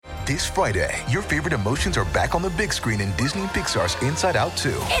This Friday, your favorite emotions are back on the big screen in Disney and Pixar's Inside Out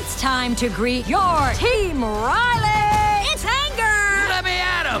 2. It's time to greet your Team Riley. It's anger. Let me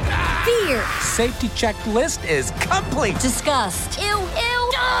at him. Fear. Safety checklist is complete. Disgust. Ew.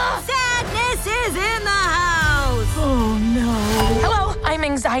 Sadness is in the house. Oh, no. Hello, I'm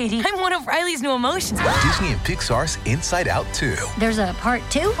anxiety. I'm one of Riley's new emotions. Disney and Pixar's Inside Out 2. There's a part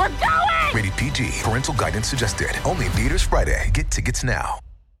 2? We're going! Rated PG. Parental guidance suggested. Only in theaters Friday. Get tickets now.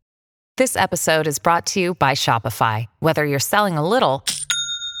 This episode is brought to you by Shopify. Whether you're selling a little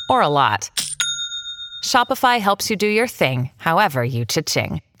or a lot, Shopify helps you do your thing, however you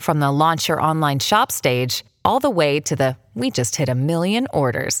cha-ching. From the launch your online shop stage, all the way to the we just hit 1 million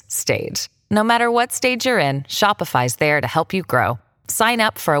orders stage. No matter what stage you're in, Shopify's there to help you grow. Sign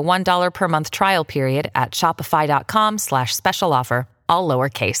up for a $1 per month trial period at shopify.com/special offer, all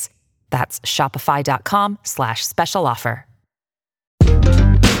lowercase. That's shopify.com/special offer.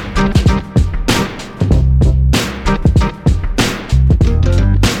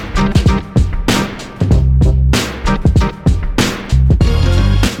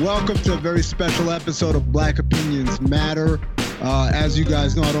 Welcome to a very special episode of Black Opinions Matter. As you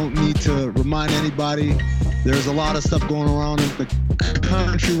guys know, I don't need to remind anybody, there's a lot of stuff going around in the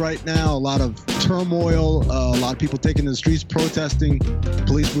country right now, a lot of turmoil, a lot of people taking to the streets protesting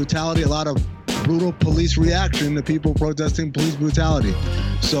police brutality, a lot of brutal police reaction to people protesting police brutality.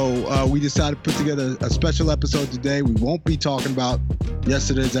 So we decided to put together a special episode today. We won't be talking about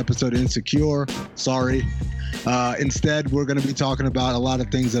yesterday's episode, Insecure. Sorry. Instead, we're going to be talking about a lot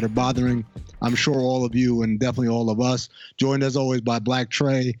of things that are bothering, I'm sure, all of you and definitely all of us. Joined as always by Black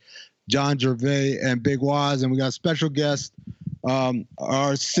Trey, John Gervais, and Big Waz. And we got a special guest,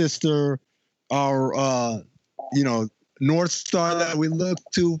 our sister, our, North Star that we look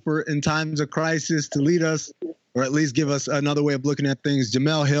to for in times of crisis to lead us, or at least give us another way of looking at things.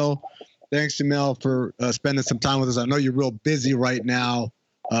 Jemele Hill. Thanks, Jemele, for spending some time with us. I know you're real busy right now.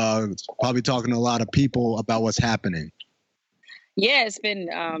 Probably talking to a lot of people about what's happening. Yeah, it's been,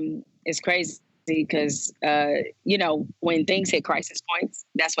 it's crazy because, when things hit crisis points,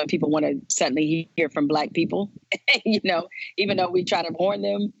 that's when people want to suddenly hear from Black people, even though we try to warn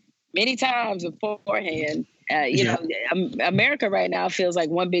them many times beforehand. America right now feels like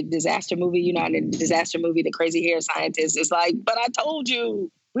one big disaster movie. In a disaster movie, the crazy hair scientist is like, but I told you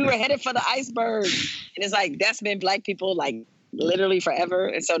we were headed for the iceberg. And it's like, that's been Black people like literally forever.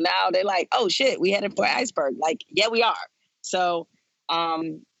 And so now they're like, oh shit, we headed for an iceberg. Like, yeah, we are. So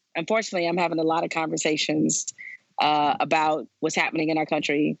unfortunately, I'm having a lot of conversations about what's happening in our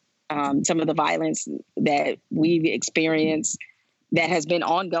country, some of the violence that we've experienced that has been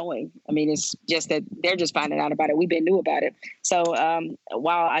ongoing. I mean, it's just that they're just finding out about it. We've been new about it. So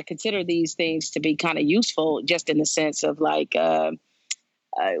while I consider these things to be kind of useful, just in the sense of like,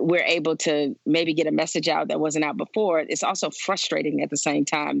 we're able to maybe get a message out that wasn't out before, it's also frustrating at the same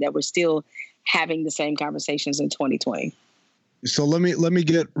time that we're still having the same conversations in 2020. So let me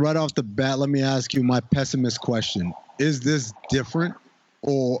get right off the bat. Let me ask you my pessimist question. Is this different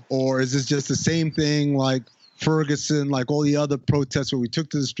or is this just the same thing like Ferguson, like all the other protests where we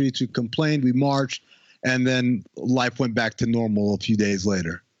took to the streets, we complained, we marched, and then life went back to normal a few days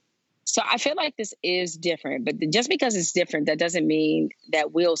later? So I feel like this is different, but just because it's different, that doesn't mean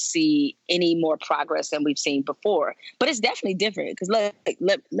that we'll see any more progress than we've seen before. But it's definitely different because let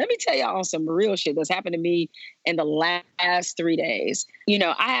me tell y'all on some real shit that's happened to me in the last 3 days.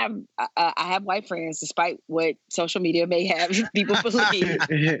 I have white friends, despite what social media may have people believe.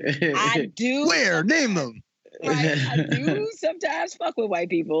 I do. Where? Name them. I do sometimes fuck with white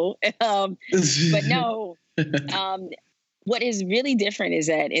people, but no. What is really different is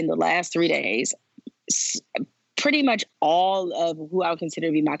that in the last 3 days, pretty much all of who I would consider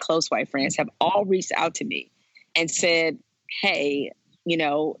to be my close white friends have all reached out to me and said, hey,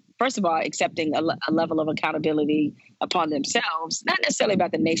 first of all, accepting a level of accountability upon themselves, not necessarily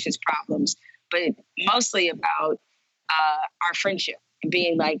about the nation's problems, but mostly about our friendship.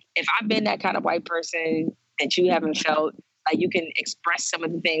 Being like, if I've been that kind of white person that you haven't felt like you can express some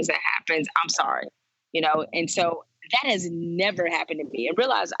of the things that happens, I'm sorry, and so that has never happened to me. And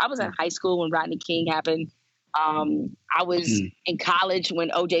realize I was in high school when Rodney King happened. I was in college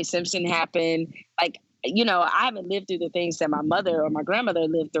when O.J. Simpson happened. Like, I haven't lived through the things that my mother or my grandmother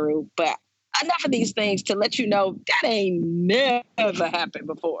lived through, but enough of these things to let you know that ain't never happened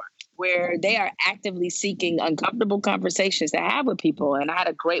before, where they are actively seeking uncomfortable conversations to have with people. And I had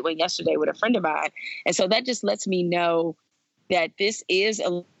a great one yesterday with a friend of mine. And so that just lets me know that this is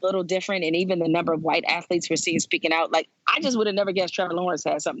a little different. And even the number of white athletes we're seeing speaking out, like, I just would have never guessed Trevor Lawrence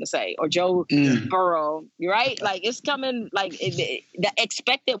had something to say, or Joe Burrow, right? Like, it's coming, like, the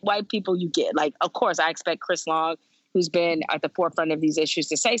expected white people you get. Like, of course, I expect Chris Long, who's been at the forefront of these issues,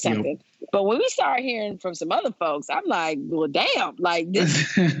 to say something. But when we start hearing from some other folks, I'm like, well, damn, like,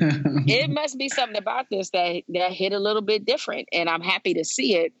 this, it must be something about this that hit a little bit different. And I'm happy to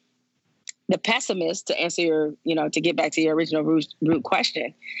see it. The pessimist, to answer your, to get back to your original root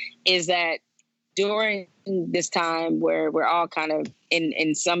question, is that during this time where we're all kind of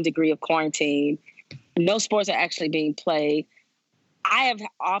in some degree of quarantine, no sports are actually being played. I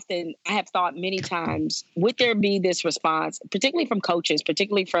have thought many times, would there be this response, particularly from coaches,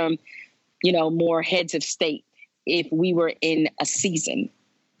 particularly from, more heads of state, if we were in a season?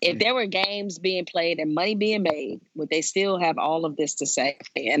 If there were games being played and money being made, would they still have all of this to say?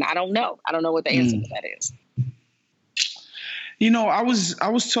 And I don't know. I don't know what the answer to that is. I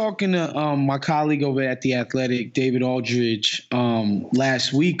was talking to my colleague over at The Athletic, David Aldridge,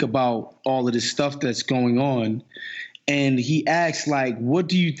 last week about all of this stuff that's going on. And he asked, like, what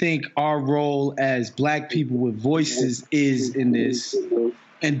do you think our role as Black people with voices is in this?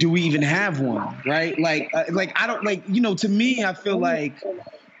 And do we even have one, right? Like I don't, to me, I feel like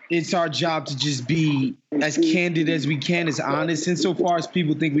it's our job to just be as candid as we can, as honest. Insofar as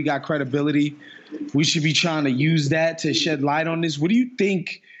people think we got credibility, we should be trying to use that to shed light on this. What do you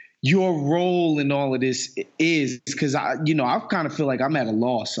think your role in all of this is? Because I kind of feel like I'm at a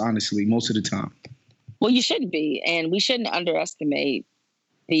loss, honestly, most of the time. Well, you shouldn't be. And we shouldn't underestimate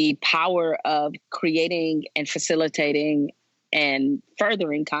the power of creating and facilitating and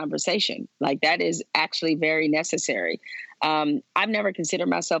furthering conversation. Like, that is actually very necessary. I've never considered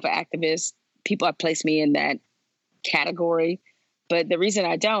myself an activist. People have placed me in that category. But the reason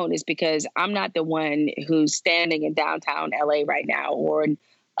I don't is because I'm not the one who's standing in downtown LA right now, or in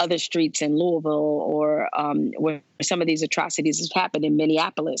other streets in Louisville, or where some of these atrocities have happened in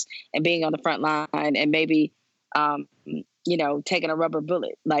Minneapolis, and being on the front line and maybe, taking a rubber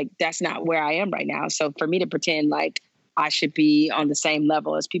bullet. Like, that's not where I am right now. So for me to pretend like I should be on the same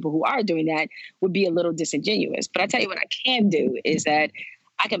level as people who are doing that would be a little disingenuous. But I tell you what I can do is that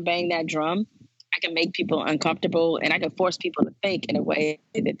I can bang that drum. I can make people uncomfortable, and I can force people to think in a way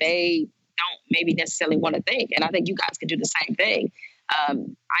that they don't maybe necessarily want to think. And I think you guys can do the same thing.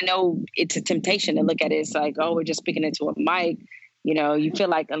 I know it's a temptation to look at it. It's like, oh, we're just speaking into a mic. You feel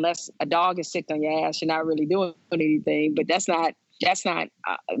like unless a dog is sick on your ass, you're not really doing anything. But that's not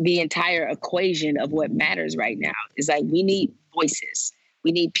the entire equation of what matters right now. It's like, we need voices.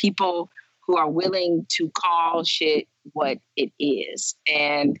 We need people who are willing to call shit what it is.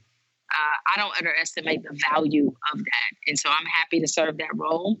 And I don't underestimate the value of that. And so I'm happy to serve that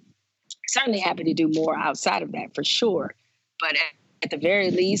role. Certainly happy to do more outside of that, for sure. But at the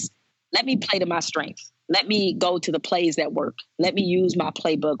very least, let me play to my strengths. Let me go to the plays that work. Let me use my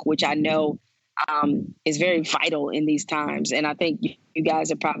playbook, which I know is very vital in these times. And I think you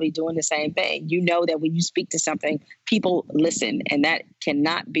guys are probably doing the same thing. You know that when you speak to something, people listen, and that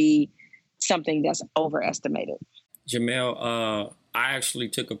cannot be something that's overestimated. Jamel, I actually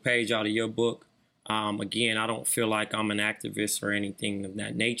took a page out of your book. Again, I don't feel like I'm an activist or anything of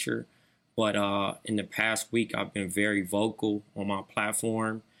that nature, but in the past week, I've been very vocal on my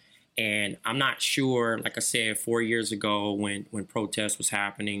platform. And I'm not sure, like I said, 4 years ago when protest was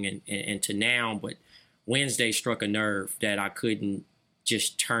happening and to now, but Wednesday struck a nerve that I couldn't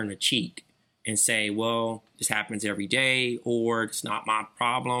just turn a cheek and say, well, this happens every day, or it's not my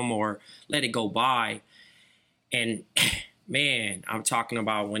problem, or let it go by. And man, I'm talking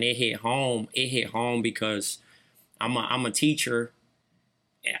about when it hit home because I'm a teacher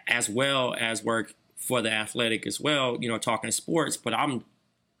as well as work for The Athletic as well, talking sports, but I'm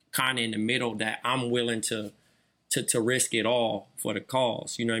kind of in the middle that I'm willing to risk it all for the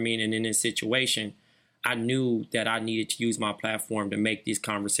cause, you know what I mean? And in this situation, I knew that I needed to use my platform to make these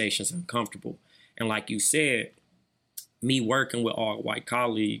conversations uncomfortable. And like you said, me working with all white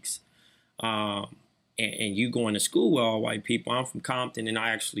colleagues, and you going to school with all white people, I'm from Compton, and I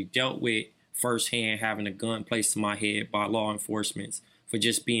actually dealt with firsthand having a gun placed to my head by law enforcement for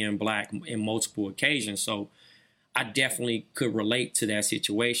just being Black in multiple occasions. So I definitely could relate to that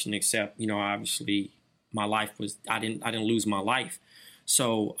situation, except, obviously my life was, I didn't lose my life.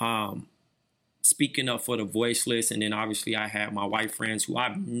 So speaking up for the voiceless, and then obviously I had my white friends who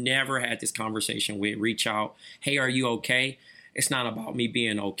I've never had this conversation with reach out. Hey, are you okay? It's not about me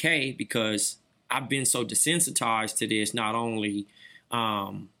being okay, because I've been so desensitized to this, not only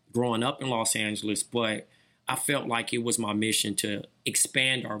growing up in Los Angeles, but I felt like it was my mission to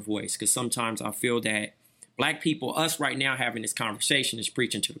expand our voice, because sometimes I feel that Black people, us right now having this conversation is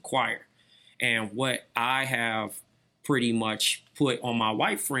preaching to the choir. And what I have pretty much put on my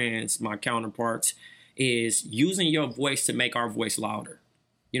white friends, my counterparts, is using your voice to make our voice louder.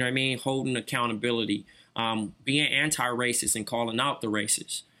 You know what I mean? Holding accountability, being anti-racist and calling out the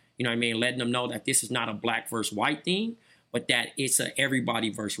racists. You know what I mean? Letting them know that this is not a black versus white thing, but that it's a everybody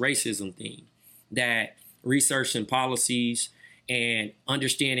versus racism thing. That researching policies and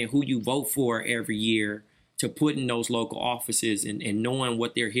understanding who you vote for every year to put in those local offices and knowing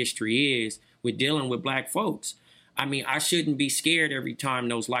what their history is with dealing with black folks. I mean, I shouldn't be scared every time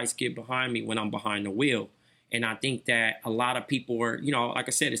those lights get behind me when I'm behind the wheel. And I think that a lot of people are, you know, like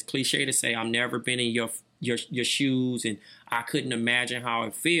I said, it's cliche to say I've never been in your shoes and I couldn't imagine how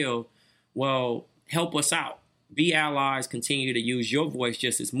it feels. Well, help us out. Be allies. Continue to use your voice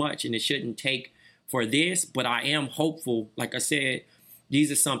just as much. And it shouldn't take for this, but I am hopeful. Like I said,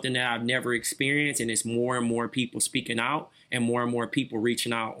 these are something that I've never experienced, and it's more and more people speaking out and more people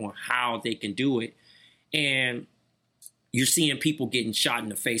reaching out on how they can do it. And you're seeing people getting shot in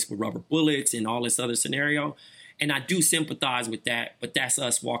the face with rubber bullets and all this other scenario. And I do sympathize with that, but that's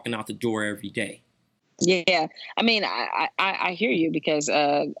us walking out the door every day. Yeah. I mean, I hear you because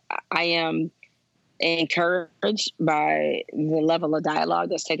I am encouraged by the level of dialogue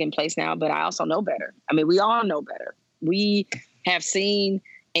that's taking place now, but I also know better. I mean, we all know better. We have seen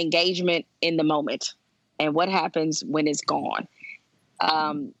engagement in the moment and what happens when it's gone.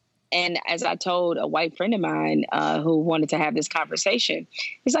 And as I told a white friend of mine who wanted to have this conversation,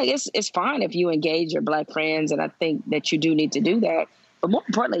 it's like, it's fine if you engage your black friends. And I think that you do need to do that. But more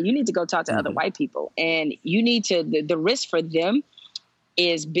importantly, you need to go talk to other white people. And you need to, the risk for them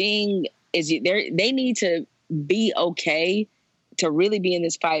is they need to be okay to really be in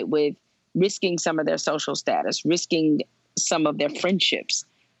this fight with risking some of their social status, risking some of their friendships,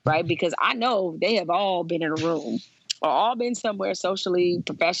 right? Because I know they have all been in a room or all been somewhere socially,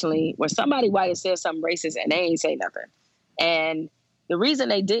 professionally, where somebody white has said something racist and they ain't say nothing. And the reason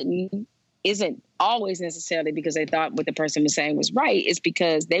they didn't isn't always necessarily because they thought what the person was saying was right. It's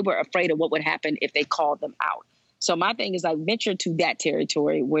because they were afraid of what would happen if they called them out. So my thing is, like, venture to that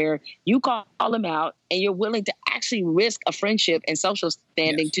territory where you call them out and you're willing to actually risk a friendship and social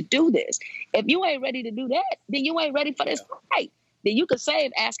standing to do this. If you ain't ready to do that, then you ain't ready for this fight. Then you could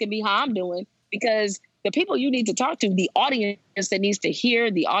save asking me how I'm doing, because the people you need to talk to, the audience that needs to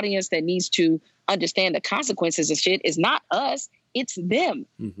hear, the audience that needs to understand the consequences of shit is not us, it's them,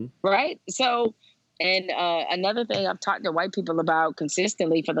 right? So, and another thing I've talked to white people about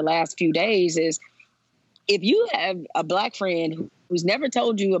consistently for the last few days is, if you have a black friend who's never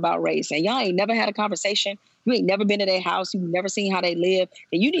told you about race and y'all ain't never had a conversation, you ain't never been to their house, you've never seen how they live,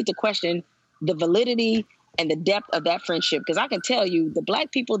 then you need to question the validity and the depth of that friendship. Because I can tell you, the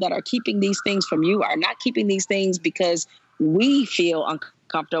black people that are keeping these things from you are not keeping these things because we feel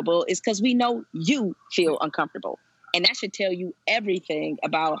uncomfortable. It's because we know you feel uncomfortable. And that should tell you everything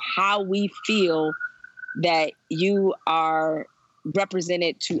about how we feel that you are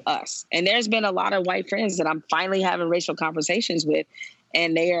represented to us. And there's been a lot of white friends that I'm finally having racial conversations with,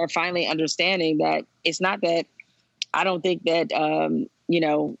 and they are finally understanding that it's not that I don't think that,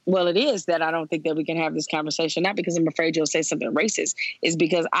 it is that I don't think that we can have this conversation, not because I'm afraid you'll say something racist, is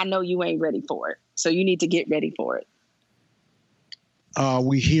because I know you ain't ready for it. So you need to get ready for it.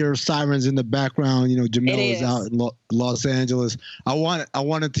 We hear sirens in the background. Jamel is out in Los Angeles. I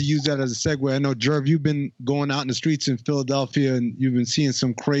wanted to use that as a segue. I know, Jerv, you've been going out in the streets in Philadelphia and you've been seeing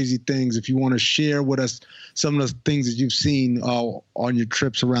some crazy things. If you want to share with us some of the things that you've seen on your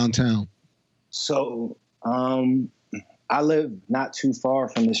trips around town. So I live not too far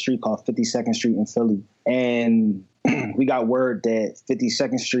from the street called 52nd Street in Philly. And we got word that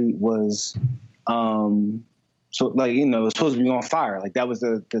 52nd Street was it's supposed to be on fire. Like, that was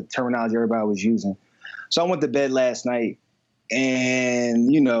the terminology everybody was using. So I went to bed last night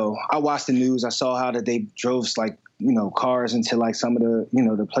and, I watched the news. I saw how that they drove cars into like some of the,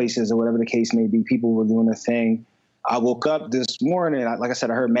 the places or whatever the case may be. People were doing their thing. I woke up this morning, like I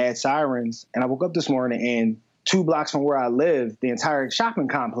said, I heard mad sirens, and I woke up this morning and 2 blocks from where I live, the entire shopping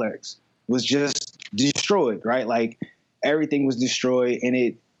complex was just destroyed, right? Like, everything was destroyed, and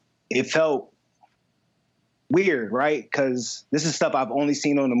it felt weird, right? Because this is stuff I've only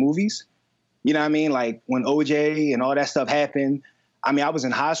seen on the movies. You know what I mean? Like, when OJ and all that stuff happened, I mean, I was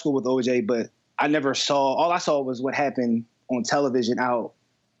in high school with OJ, but all I saw was what happened on television out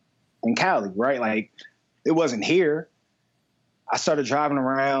in Cali, right? Like, it wasn't here. I started driving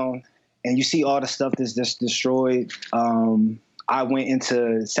around and you see all the stuff that's just destroyed. I went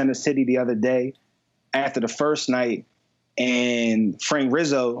into Center City the other day after the first night, and Frank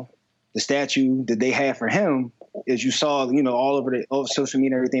Rizzo the statue that they had for him, as you saw, all over social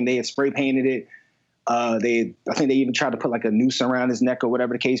media and everything, they had spray painted it. I think they even tried to put like a noose around his neck or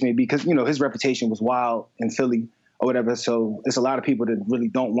whatever the case may be, because, his reputation was wild in Philly or whatever. So there's a lot of people that really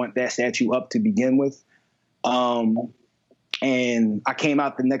don't want that statue up to begin with. And I came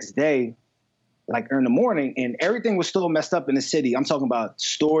out the next day, like in the morning, and everything was still messed up in the city. I'm talking about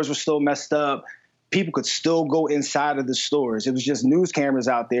stores were still messed up. People could still go inside of the stores. It was just news cameras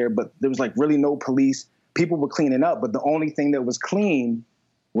out there, but there was like really no police. People were cleaning up, but the only thing that was clean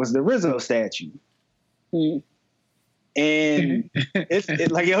was the Rizzo statue. Mm. And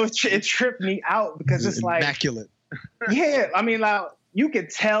it tripped me out because it's like immaculate. Yeah, I mean, like, you could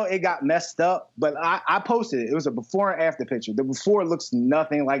tell it got messed up, but I posted it. It was a before and after picture. The before looks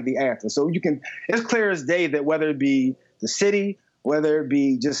nothing like the after. So it's clear as day that whether it be the city, whether it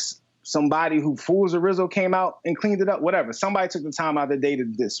be just somebody who fools a Rizzo came out and cleaned it up, whatever. Somebody took the time out of the day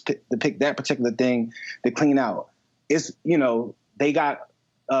to pick that particular thing to clean out. It's, they got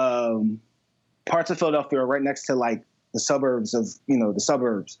parts of Philadelphia right next to like the suburbs of, the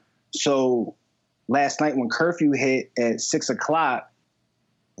suburbs. So last night when curfew hit at 6:00,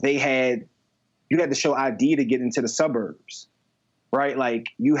 you had to show ID to get into the suburbs, right? Like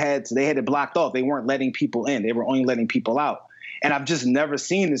they had it blocked off. They weren't letting people in. They were only letting people out. And I've just never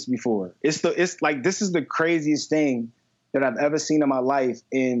seen this before. It's like, this is the craziest thing that I've ever seen in my life.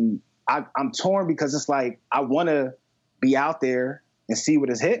 And I'm torn because it's like, I want to be out there and see what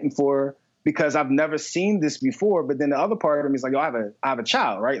it's hitting for, because I've never seen this before. But then the other part of me is like, I have a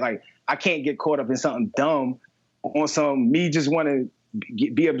child, right? Like, I can't get caught up in something dumb on some me just want to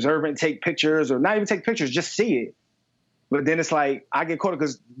be observant, take pictures, or not even take pictures, just see it. But then it's like, I get caught up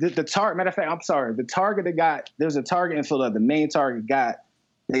because the Target, matter of fact, I'm sorry, the Target there's a Target in Philadelphia, the main Target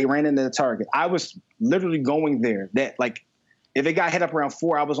they ran into the Target. I was literally going there. That, like, if it got hit up around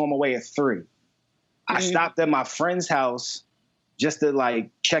 4, I was on my way at 3. Mm-hmm. I stopped at my friend's house just to like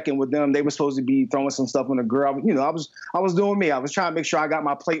check in with them. They were supposed to be throwing some stuff on the grill. I was doing me. I was trying to make sure I got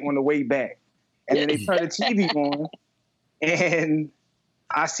my plate on the way back. And then they turned the TV on, and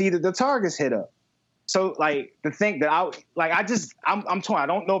I see that the Target's hit up. So like the thing that I'm torn. I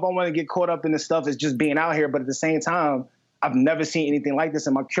don't know if I want to get caught up in this stuff as just being out here, but at the same time, I've never seen anything like this,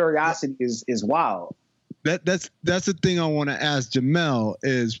 and my curiosity is wild. That's the thing I want to ask Jamel.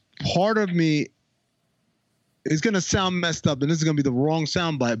 Is part of me is going to sound messed up, and this is going to be the wrong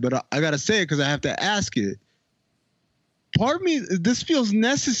soundbite, but I got to say it because I have to ask it. Part of me, this feels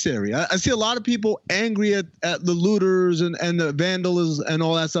necessary. I see a lot of people angry at the looters and the vandals and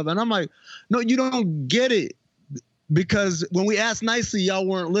all that stuff. And I'm like, no, you don't get it. Because when we asked nicely, y'all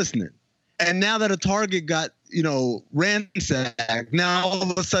weren't listening. And now that a Target got, ransacked, now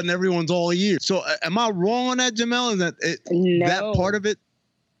all of a sudden everyone's all ears. So am I wrong on that, Jamel? Is that that part of it?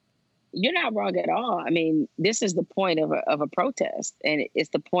 You're not wrong at all. I mean, this is the point of a protest. And it's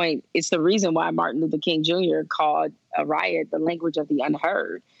the reason why Martin Luther King Jr. called a riot the language of the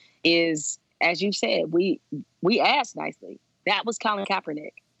unheard is, as you said, we asked nicely. That was Colin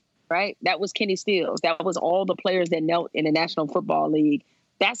Kaepernick, right? That was Kenny Stills. That was all the players that knelt in the National Football League.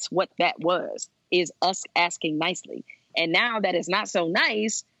 That's what that was, is us asking nicely. And now that it's not so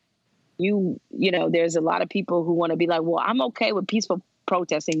nice, there's a lot of people who want to be like, well, I'm okay with peaceful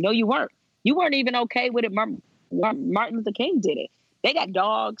protesting. No, you weren't. You weren't even okay with it. Martin Luther King did it. They got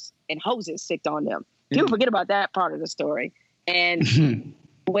dogs and hoses sicked on them. People forget about that part of the story. And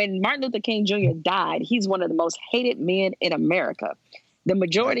when Martin Luther King Jr. died, he's one of the most hated men in America. The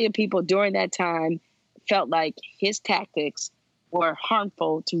majority of people during that time felt like his tactics were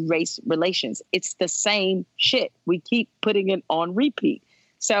harmful to race relations. It's the same shit. We keep putting it on repeat.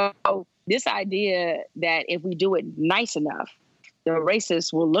 So this idea that if we do it nice enough, the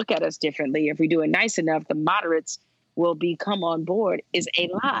racists will look at us differently. If we do it nice enough, the moderates will come on board is a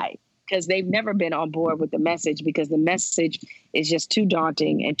lie, because they've never been on board with the message, because the message is just too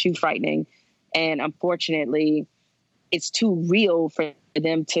daunting and too frightening. And unfortunately, it's too real for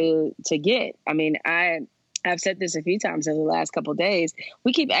them to get. I mean, I've said this a few times in the last couple of days.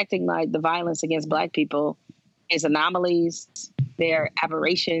 We keep acting like the violence against Black people is anomalies. They're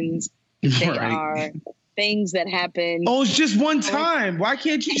aberrations. They are things that happen. Oh, it's just one time. Why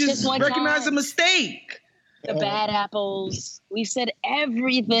can't you just recognize a mistake? The bad apples. We said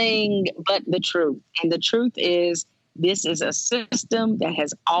everything but the truth. And the truth is, this is a system that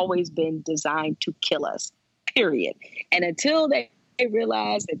has always been designed to kill us, period. And until they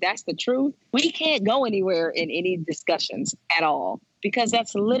realize that that's the truth, we can't go anywhere in any discussions at all, because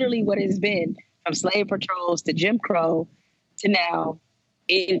that's literally what it's been from slave patrols to Jim Crow to now.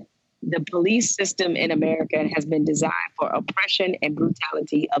 the police system in America has been designed for oppression and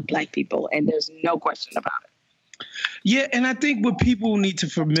brutality of Black people, and there's no question about it. Yeah, and I think what people need to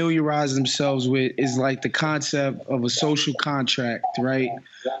familiarize themselves with is like the concept of a social contract, right?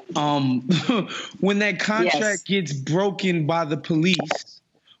 When that contract gets broken by the police,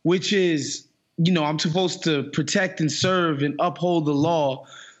 which is, you know, I'm supposed to protect and serve and uphold the law,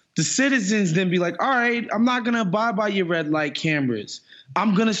 the citizens then be like, all right, I'm not going to abide by your red light cameras.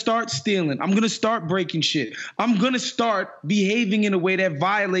 I'm going to start stealing. I'm going to start breaking shit. I'm going to start behaving in a way that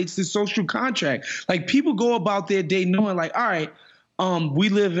violates the social contract. Like, people go about their day knowing, like, all right, we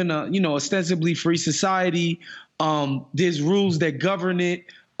live in a, you know, ostensibly free society. There's rules that govern it.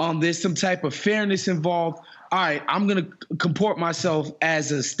 There's some type of fairness involved. All right, I'm going to comport myself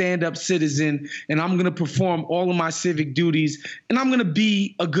as a stand-up citizen, and I'm going to perform all of my civic duties, and I'm going to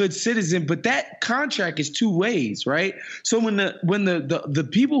be a good citizen. But that contract is two ways, right? So when the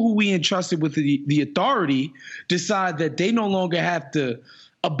people who we entrusted with the authority decide that they no longer have to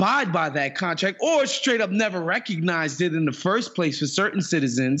abide by that contract, or straight up never recognized it in the first place for certain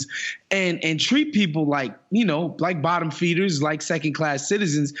citizens, and treat people like, you know, like bottom feeders, like second-class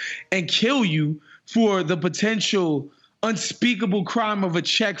citizens, and kill you for the potential unspeakable crime of a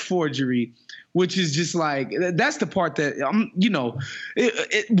check forgery, which is just like, that's the part that, you know,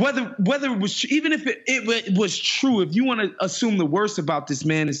 whether it was, even if it was true, if you want to assume the worst about this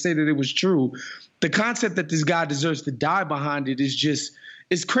man and say that it was true, the concept that this guy deserves to die behind it is just,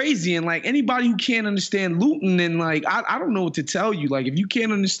 it's crazy. And like, anybody who can't understand looting, and like, I don't know what to tell you. Like, if you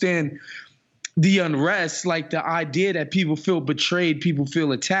can't understand the unrest, like the idea that people feel betrayed, people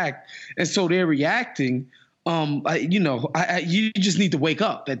feel attacked, and so they're reacting, you just need to wake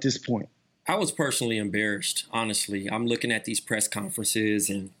up at this point. I was personally embarrassed, honestly. I'm looking at these press conferences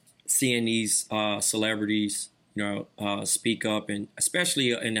and seeing these celebrities, you know, speak up, and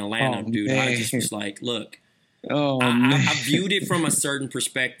especially in Atlanta, dude. Man. I just was like, look, I viewed it from a certain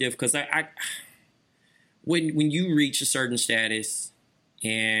perspective, because when you reach a certain status,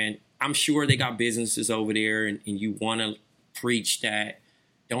 and I'm sure they got businesses over there, and you want to preach that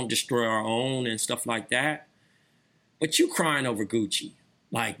don't destroy our own and stuff like that. But you crying over Gucci.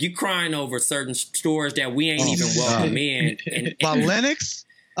 Like, you crying over certain stores that we ain't even welcome in. And about Lennox?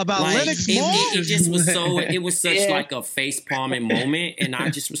 About like, Lennox Mall? It just was so, it was such like a face-palming moment. And I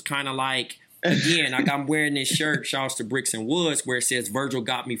just was kind of like, again, like, I'm wearing this shirt, shouts to Bricks and Woods, where it says Virgil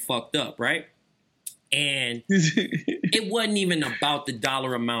got me fucked up, right? And it wasn't even about the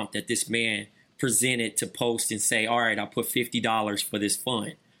dollar amount that this man presented to post and say, all right, I'll put $50 for this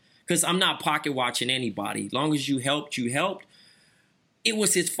fund. Because I'm not pocket watching anybody. As long as you helped, you helped. It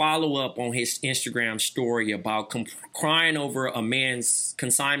was his follow-up on his Instagram story about crying over a man's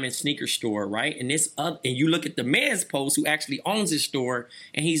consignment sneaker store, right? And and you look at the man's post who actually owns his store,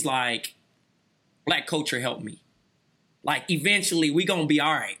 and he's like, Black culture helped me. Like, eventually we gonna be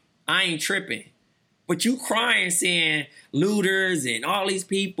all right. I ain't tripping. But you crying saying looters and all these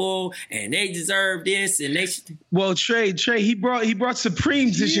people and they deserve this and they. Well, Trey, he brought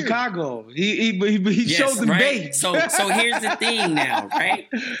Supreme to Chicago. He showed them babe. So here's the thing now, right?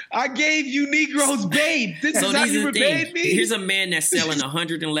 I gave you Negroes babe. This is how you repaid me. Here's a man that's selling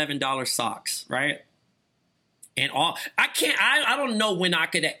 $111 socks, right? And I don't know when I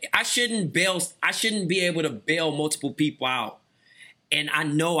shouldn't be able to bail multiple people out. And I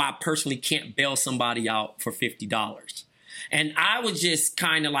know I personally can't bail somebody out for $50. And I was just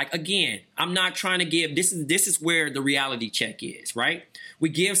kind of like, again, I'm not trying to give, this is where the reality check is, right? We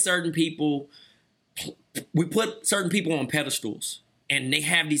put certain people on pedestals, and they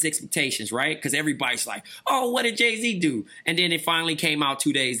have these expectations, right? Because everybody's like, oh, what did Jay-Z do? And then it finally came out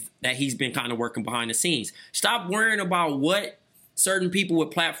 2 days that he's been kind of working behind the scenes. Stop worrying about what certain people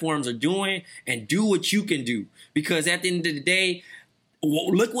with platforms are doing and do what you can do. Because at the end of the day,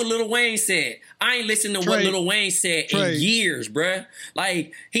 look what Lil Wayne said. I ain't listened to what Lil Wayne said in years, bruh.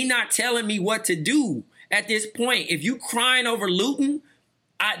 Like, he not telling me what to do at this point. If you crying over looting,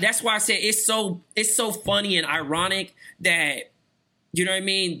 that's why I said it's so funny and ironic that, you know what I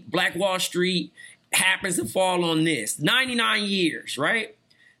mean, Black Wall Street happens to fall on this. 99 years, right?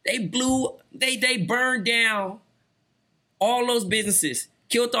 They burned down all those businesses,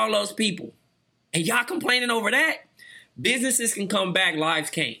 killed all those people. And y'all complaining over that? Businesses can come back, lives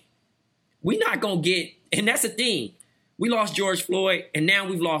can't. We're not going to get, and that's the thing. We lost George Floyd, and now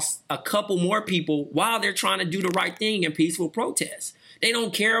we've lost a couple more people while they're trying to do the right thing in peaceful protests. They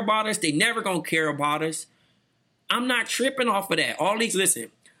don't care about us. They never going to care about us. I'm not tripping off of that. All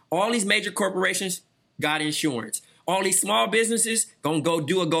these major corporations got insurance. All these small businesses going to go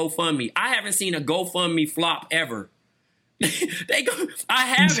do a GoFundMe. I haven't seen a GoFundMe flop ever. They go. I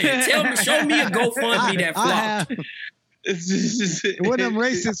haven't. Tell me, show me a GoFundMe that flopped. One of them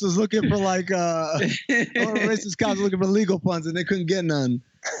racists was looking for like racist cops looking for legal funds and they couldn't get none.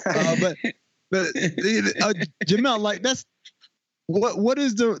 But Jamel, like that's what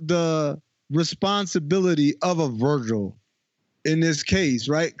is the responsibility of a Virgil in this case,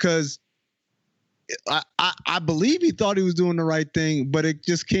 right? Because I believe he thought he was doing the right thing, but it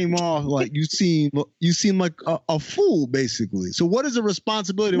just came off like you seem like a fool, basically. So what is the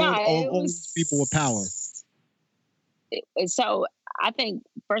responsibility of all these people with power? So I think,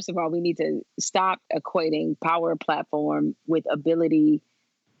 first of all, we need to stop equating power platform with ability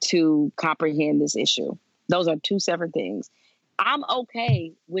to comprehend this issue. Those are two separate things. I'm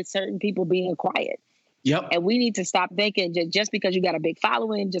okay with certain people being quiet. Yep. And we need to stop thinking just because you got a big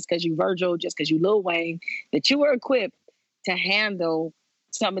following, just because you Virgil, just because you Lil Wayne, that you are equipped to handle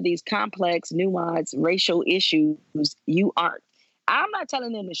some of these complex, nuanced racial issues. You aren't. I'm not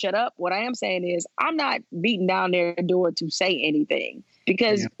telling them to shut up. What I am saying is I'm not beating down their door to say anything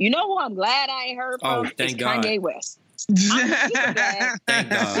because you know who I'm glad I ain't heard from? Thank is God. Kanye West. I'm super glad. Thank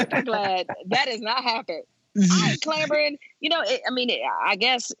God. Super glad that has not happened. I ain't clamoring. I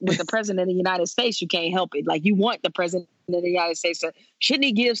guess with the president of the United States, you can't help it. Like, you want the president of the United States to, shouldn't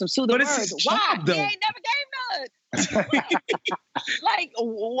he give some soothing words? Why? He ain't never gave none. Like,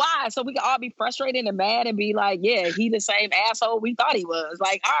 why? So we can all be frustrated and mad and be like, yeah, he the same asshole we thought he was.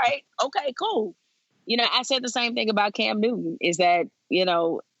 Like, all right, okay, cool. I said the same thing about Cam Newton, is that,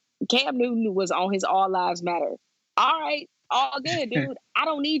 Cam Newton was on his All Lives Matter. All right. All good, dude. I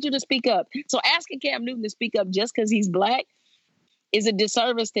don't need you to speak up. So asking Cam Newton to speak up just because he's black is a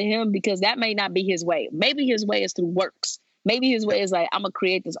disservice to him, because that may not be his way. Maybe his way is through works. Maybe his way is like, I'm going to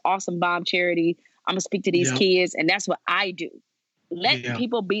create this awesome bomb charity. I'm going to speak to these kids. And that's what I do. Let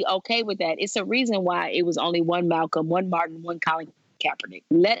people be okay with that. It's a reason why it was only one Malcolm, one Martin, one Colin Kaepernick.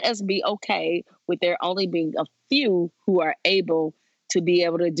 Let us be okay with there only being a few who are able to be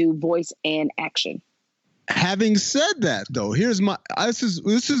able to do voice and action. Having said that, though, this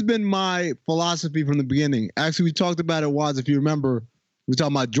has been my philosophy from the beginning. Actually, we talked about it, Waz, if you remember, we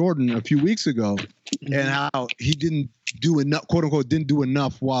talked about Jordan a few weeks ago and how he didn't do enough, quote unquote, didn't do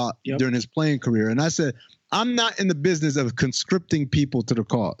enough during his playing career. And I said, I'm not in the business of conscripting people to the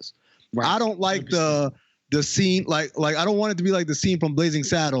cause. Right. I don't like 100%. the scene, like I don't want it to be like the scene from Blazing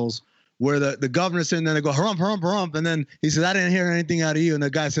Saddles, where the governor's sitting there and they go, harumph, harumph, harumph. And then he says, I didn't hear anything out of you. And the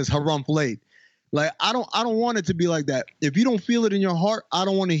guy says, harumph late. Like, I don't want it to be like that. If you don't feel it in your heart, I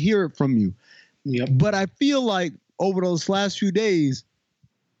don't want to hear it from you. Yep. But I feel like over those last few days,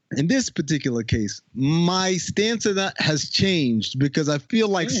 in this particular case, my stance of that has changed, because I feel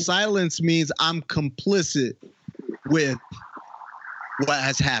like silence means I'm complicit with what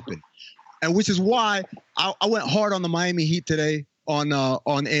has happened. And which is why I went hard on the Miami Heat today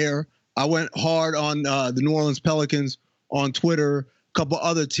on air. I went hard on the New Orleans Pelicans on Twitter, a couple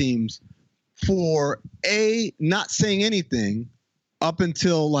other teams, for not saying anything up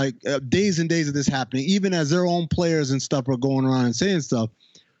until like days and days of this happening, even as their own players and stuff are going around and saying stuff.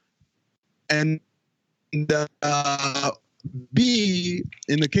 And B,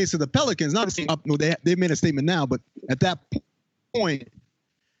 in the case of the Pelicans, not saying up, they made a statement now, but at that point,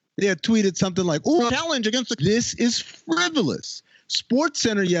 they had tweeted something like, "Oh, challenge against this is frivolous."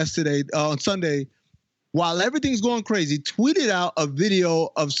 SportsCenter yesterday on Sunday, while everything's going crazy, tweeted out a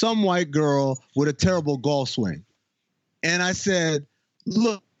video of some white girl with a terrible golf swing. And I said,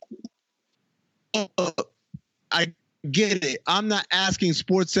 look, I get it. I'm not asking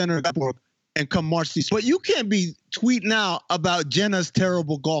SportsCenter and come march these, but you can't be tweeting out about Jenna's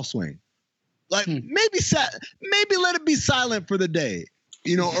terrible golf swing. Like, maybe let it be silent for the day,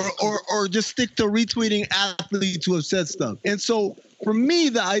 or just stick to retweeting athletes who have said stuff. And so for me,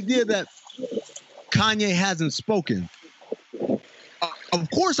 the idea that Kanye hasn't spoken, of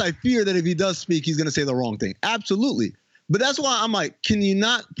course I fear that if he does speak, he's going to say the wrong thing. Absolutely. But that's why I'm like, can you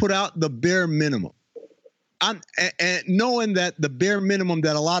not put out the bare minimum? And knowing that the bare minimum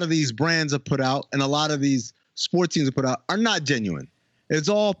that a lot of these brands have put out and a lot of these sports teams have put out are not genuine. It's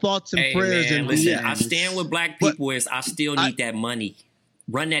all thoughts and prayers. Man, and listen, I stand with black people. I still need that money.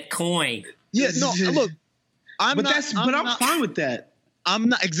 Run that coin. Yeah, no, look, I'm fine with that. I'm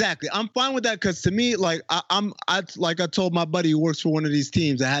not exactly. I'm fine with that, because to me, like I told my buddy who works for one of these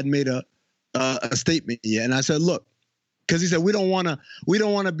teams, I hadn't made a statement yet, and I said, look, because he said we don't want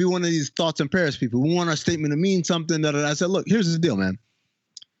to be one of these thoughts and prayers people. We want our statement to mean something. That I said, look, here's the deal, man.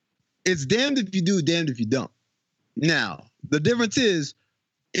 It's damned if you do, damned if you don't. Now the difference is,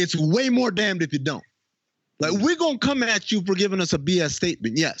 it's way more damned if you don't. Like, we're going to come at you for giving us a BS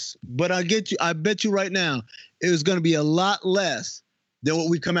statement, yes. But I bet you right now, it was going to be a lot less than what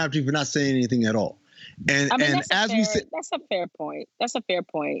we come after you for not saying anything at all. And that's a fair point. That's a fair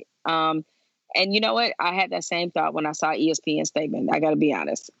point. And you know what? I had that same thought when I saw ESPN's statement. I got to be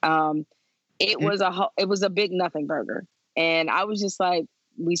honest. It was a big nothing burger. And I was just like,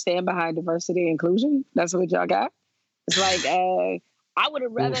 we stand behind diversity and inclusion. That's what y'all got. It's like, I would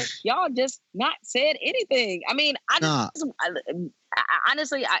have rather y'all just not said anything. I mean,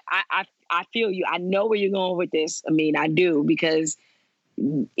 honestly, I feel you. I know where you're going with this. I mean, I do, because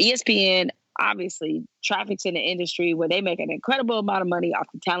ESPN obviously traffics in the industry where they make an incredible amount of money off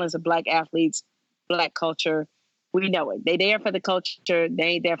the talents of Black athletes, Black culture. We know it. They there for the culture. They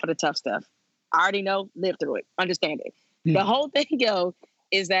ain't there for the tough stuff. I already know, live through it, understand it. The whole thing,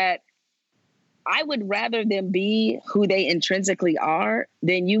 is that I would rather them be who they intrinsically are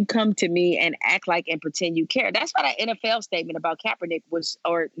than you come to me and act like and pretend you care. That's why that NFL statement about Kaepernick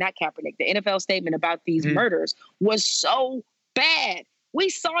the NFL statement about these murders was so bad. We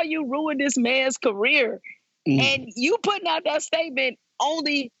saw you ruin this man's career. And you putting out that statement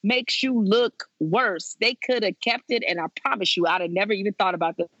only makes you look worse. They could have kept it, and I promise you, I'd have never even thought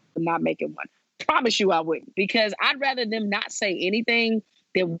about them not making one. Promise you I wouldn't, because I'd rather them not say anything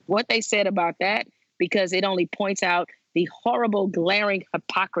than what they said about that, because it only points out the horrible, glaring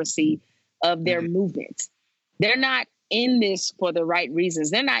hypocrisy of their movement. They're not in this for the right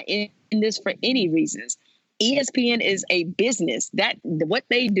reasons. They're not in this for any reasons. ESPN is a business. That what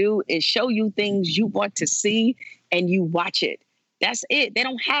they do is show you things you want to see and you watch it. That's it. They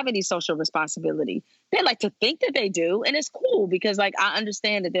don't have any social responsibility. They like to think that they do, and it's cool because, like, I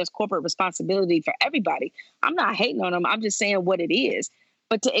understand that there's corporate responsibility for everybody. I'm not hating on them. I'm just saying what it is.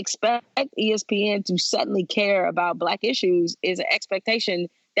 But to expect ESPN to suddenly care about Black issues is an expectation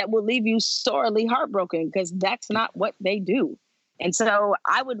that will leave you sorely heartbroken, because that's not what they do. And so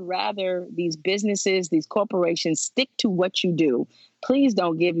I would rather these businesses, these corporations, stick to what you do. Please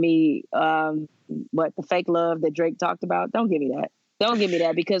don't give me the fake love that Drake talked about. Don't give me that. Don't give me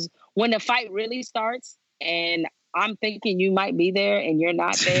that, because when the fight really starts and I'm thinking you might be there and you're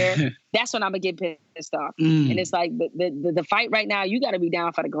not there, that's when I'm going to get pissed off. And it's like the fight right now, you got to be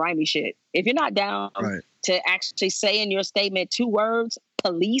down for the grimy shit. If you're not down to actually say in your statement 2 words,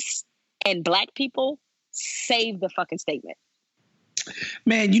 police and Black people, save the fucking statement.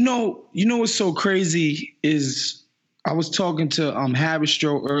 Man, you know what's so crazy is I was talking to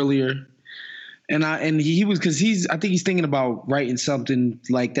Haberstroh earlier, and he was, because I think he's thinking about writing something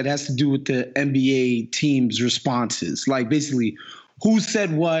like that has to do with the NBA team's responses, like basically who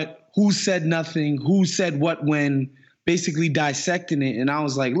said what, who said nothing, who said what when, basically dissecting it. And I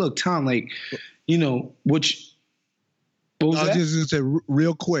was like, look, Tom, like, what was that? I was just gonna say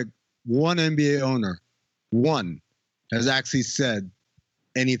real quick, one NBA owner, has actually said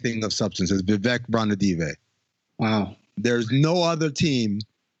anything of substance. It's Vivek Ranadive. Wow. There's no other team,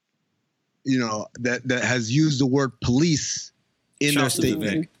 that has used the word police in their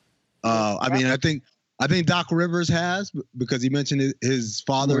statement. I mean, I think Doc Rivers has, because he mentioned his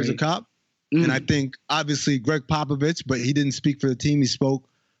father is a cop. And I think obviously Greg Popovich, but he didn't speak for the team. He spoke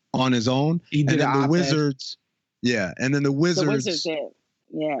on his own. He did. And then the Wizards. Yeah. And then the Wizards. The Wizards did.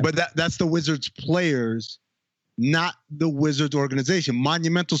 Yeah. But that's the Wizards players, not the Wizards organization.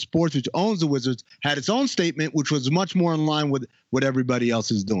 Monumental Sports, which owns the Wizards, had its own statement, which was much more in line with what everybody else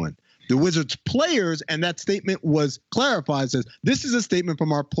is doing. The Wizards players, and that statement was clarified, says this is a statement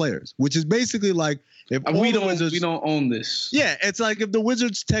from our players, which is basically like, if we don't own this. Yeah, it's like if the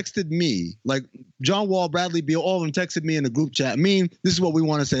Wizards texted me, like John Wall, Bradley Beal, all of them texted me in a group chat, this is what we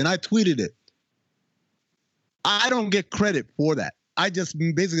want to say, and I tweeted it. I don't get credit for that. I just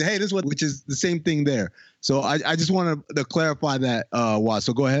basically, hey, this is what, which is the same thing there. So I just want to clarify that, Waz.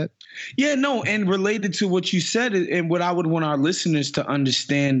 So go ahead. Yeah, no, and related to what you said, and what I would want our listeners to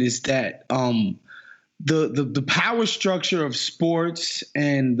understand is that the power structure of sports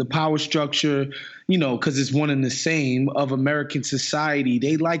and the power structure, because it's one and the same, of American society,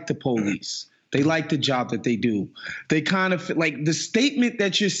 they like the police. They like the job that they do. They kind of like the statement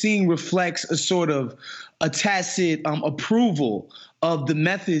that you're seeing reflects a sort of a tacit approval of the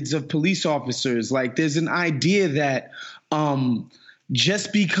methods of police officers. Like there's an idea that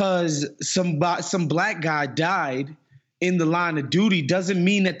just because some Black guy died in the line of duty doesn't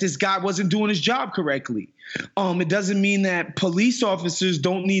mean that this guy wasn't doing his job correctly. It doesn't mean that police officers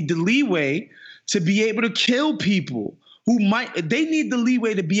don't need the leeway to be able to kill people they need the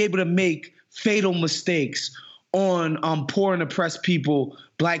leeway to be able to make fatal mistakes on poor and oppressed people,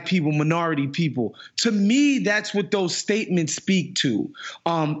 Black people, minority people. To me, that's what those statements speak to.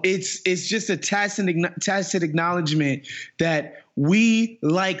 It's just a tacit acknowledgement that we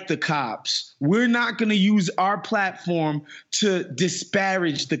like the cops. We're not going to use our platform to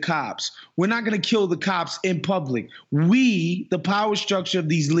disparage the cops. We're not going to kill the cops in public. We, the power structure of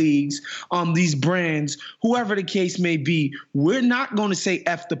these leagues, these brands, whoever the case may be, we're not going to say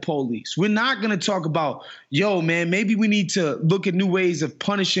F the police. We're not going to talk about, yo, man, maybe we need to look at new ways of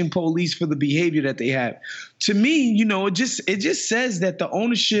punishing police for the behavior that they have. To me, it just says that the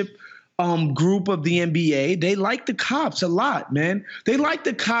ownership group of the NBA, they like the cops a lot, man. They like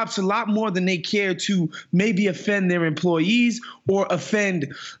the cops a lot more than they care to maybe offend their employees or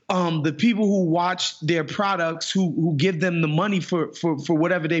offend the people who watch their products, who give them the money for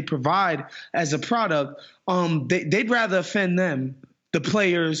whatever they provide as a product. They'd rather offend them, the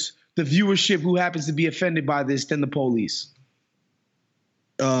players, the viewership who happens to be offended by this, than the police.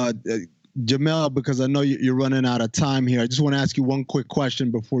 Jamel, because I know you're running out of time here, I just want to ask you one quick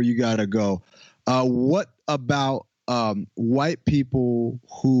question before you got to go. What about white people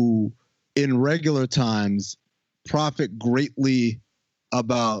who in regular times profit greatly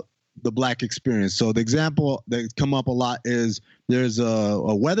about the Black experience? So the example that come up a lot is there's a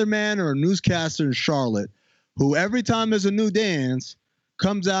weatherman or a newscaster in Charlotte who every time there's a new dance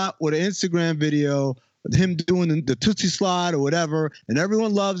comes out with an Instagram video him doing the Tootsie Slide or whatever, and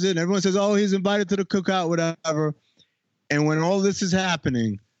everyone loves it, and everyone says, oh, he's invited to the cookout, whatever. And when all this is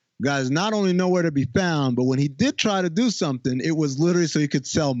happening, guys not only nowhere to be found, but when he did try to do something, it was literally so he could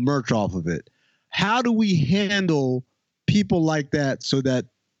sell merch off of it. How do we handle people like that so that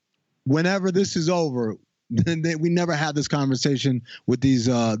whenever this is over, then we never have this conversation with these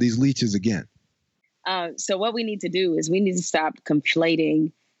leeches again? So what we need to do is we need to stop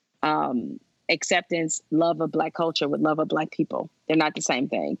conflating acceptance, love of Black culture with love of Black people. They're not the same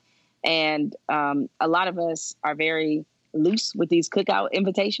thing. And a lot of us are very loose with these cookout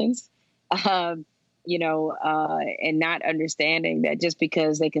invitations, and not understanding that just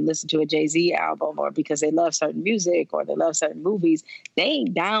because they can listen to a Jay-Z album or because they love certain music or they love certain movies, they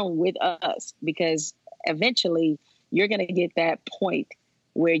ain't down with us, because eventually you're going to get that point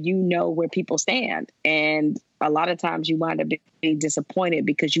where you know where people stand. And a lot of times you wind up being disappointed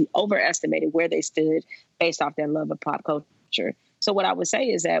because you overestimated where they stood based off their love of pop culture. So what I would say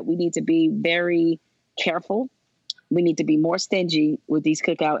is that we need to be very careful. We need to be more stingy with these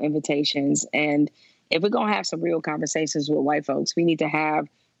cookout invitations. And if we're going to have some real conversations with white folks, we need to have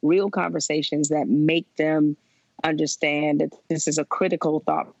real conversations that make them understand that this is a critical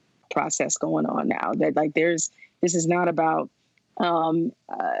thought process going on now. That this is not about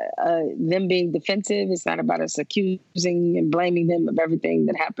them being defensive. It's not about us accusing and blaming them of everything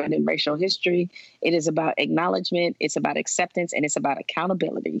that happened in racial history. It is about acknowledgement. It's about acceptance, and it's about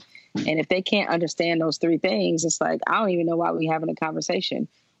accountability. And if they can't understand those three things, it's like, I don't even know why we're having a conversation.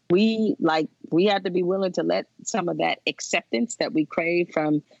 We have to be willing to let some of that acceptance that we crave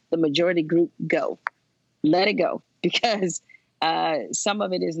from the majority group go. Let it go, because some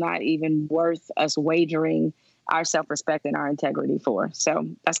of it is not even worth us wagering our self-respect and our integrity for. So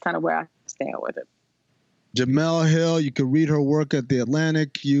that's kind of where I stand with it. Jemele Hill, you can read her work at The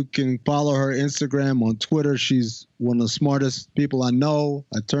Atlantic. You can follow her Instagram, on Twitter. She's one of the smartest people I know.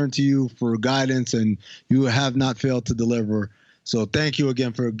 I turn to you for guidance, and you have not failed to deliver. So thank you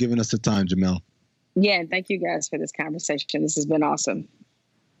again for giving us the time, Jemele. Yeah, and thank you guys for this conversation. This has been awesome.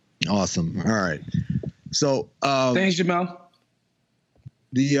 Awesome. All right. So thanks, Jemele.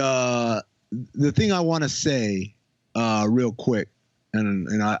 The thing I want to say real quick,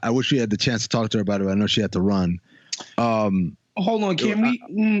 and I wish we had the chance to talk to her about it, but I know she had to run. Hold on,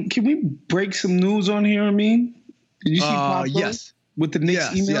 can we break some news on here, Amin? Did you see Pablo? Yes. With the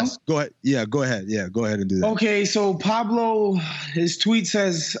Knicks email? Yes. Go ahead. Yeah, go ahead. Yeah, go ahead and do that. Okay, so Pablo, his tweet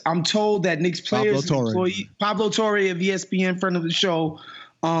says, I'm told that Knicks players Pablo Torre of ESPN, friend of the show,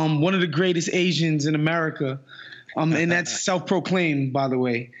 one of the greatest Asians in America, and that's self-proclaimed, by the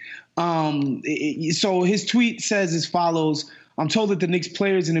way. So his tweet says as follows: I'm told that the Knicks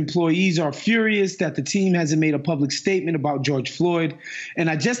players and employees are furious that the team hasn't made a public statement about George Floyd. And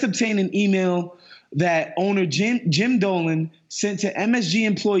I just obtained an email that owner Jim Dolan sent to MSG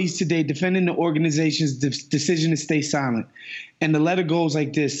employees today defending the organization's decision to stay silent. And the letter goes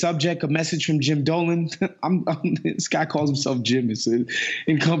like this: subject, a message from Jim Dolan. This guy calls himself Jim. It's in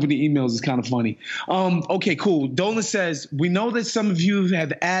company emails. It's kind of funny. Okay, cool. Dolan says, we know that some of you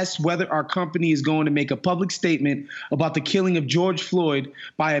have asked whether our company is going to make a public statement about the killing of George Floyd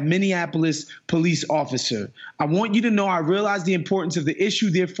by a Minneapolis police officer. I want you to know I realize the importance of the issue.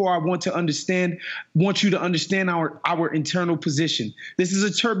 Therefore, I want you to understand our internal position. This is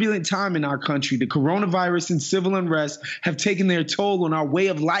a turbulent time in our country. The coronavirus and civil unrest have taken their toll on our way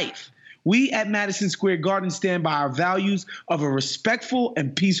of life. We at Madison Square Garden stand by our values of a respectful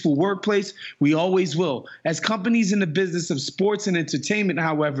and peaceful workplace. We always will. As companies in the business of sports and entertainment,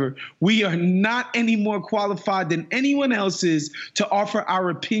 however, we are not any more qualified than anyone else is to offer our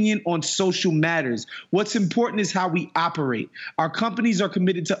opinion on social matters. What's important is how we operate. Our companies are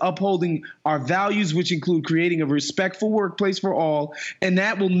committed to upholding our values, which include creating a respectful workplace for all, and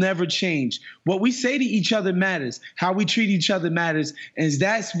that will never change. What we say to each other matters. How we treat each other matters, and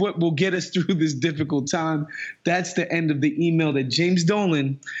that's what will get us through this difficult time. That's the end of the email that James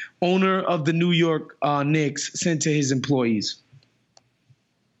Dolan, owner of the New York Knicks, sent to his employees.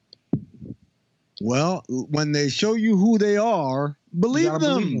 Well, when they show you who they are, believe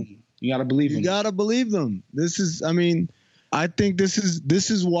them. You gotta believe them. You gotta believe them. This is, I mean, I think this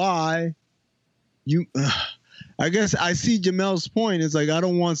is why you. I guess I see Jamel's point. It's like, I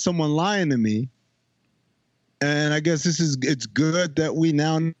don't want someone lying to me. And I guess it's good that we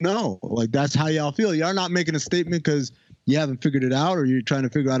now know, like, that's how y'all feel. Y'all not making a statement because you haven't figured it out or you're trying to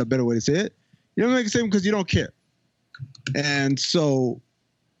figure out a better way to say it. You don't make a statement because you don't care. And so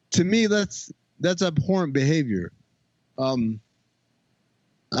to me, that's abhorrent behavior. I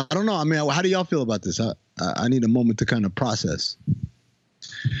don't know. I mean, how do y'all feel about this? I need a moment to kind of process.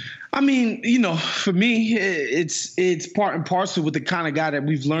 I mean, you know, for me, it's part and parcel with the kind of guy that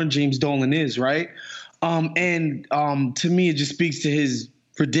we've learned James Dolan is, right? To me, it just speaks to his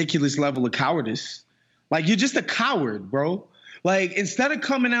ridiculous level of cowardice. Like, you're just a coward, bro. Like, instead of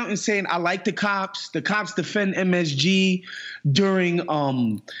coming out and saying, I like the cops defend MSG during,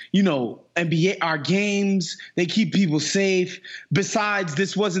 NBA, our games, they keep people safe. Besides,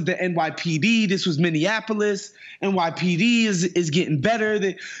 this wasn't the NYPD, this was Minneapolis. NYPD is getting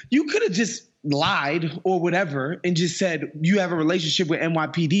better. You could have just lied or whatever and just said you have a relationship with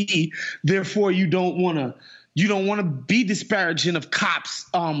NYPD, therefore you don't want to be disparaging of cops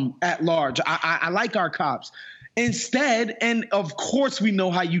at large. I like our cops. Instead, and of course we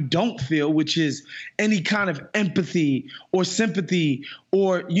know how you don't feel, which is any kind of empathy or sympathy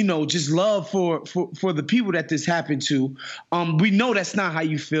or, you know, just love for the people that this happened to. We know that's not how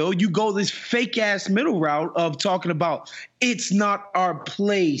you feel. You go this fake ass middle route of talking about it's not our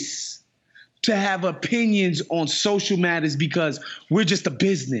place to have opinions on social matters because we're just a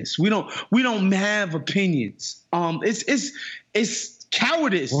business. We don't have opinions. It's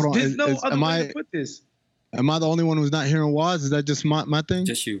cowardice. There's no other way to put this. Am I the only one who's not hearing Waz? Is that just my thing?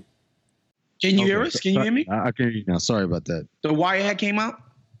 Just you. Can you hear us? Can you hear me? I can hear you now. Sorry about that. The wire hat came out?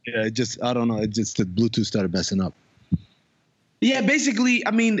 Yeah, I don't know. It just, the Bluetooth started messing up. Yeah, basically, I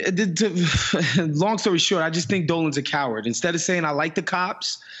mean, long story short, I just think Dolan's a coward. Instead of saying I like the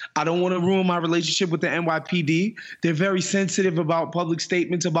cops, I don't want to ruin my relationship with the NYPD. They're very sensitive about public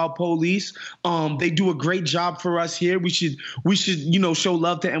statements about police. They do a great job for us here. We should, show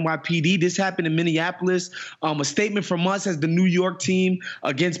love to NYPD. This happened in Minneapolis. A statement from us as the New York team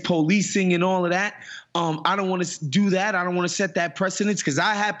against policing and all of that. I don't want to do that. I don't want to set that precedence because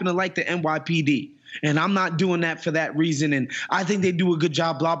I happen to like the NYPD. And I'm not doing that for that reason. And I think they do a good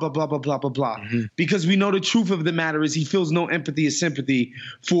job, blah, blah, blah, blah, blah, blah, blah. Mm-hmm. Because we know the truth of the matter is he feels no empathy or sympathy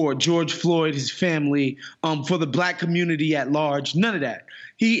for George Floyd, his family, for the black community at large. None of that.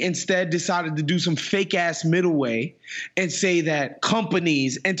 He instead decided to do some fake ass middle way and say that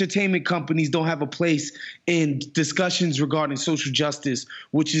entertainment companies don't have a place in discussions regarding social justice,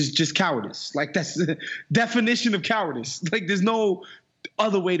 which is just cowardice. Like, that's the definition of cowardice. Like, there's no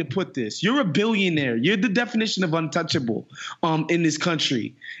other way to put this. You're a billionaire. You're the definition of untouchable in this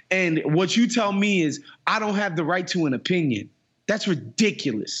country. And what you tell me is I don't have the right to an opinion. That's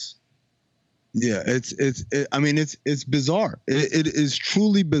ridiculous. Yeah, it's bizarre. It is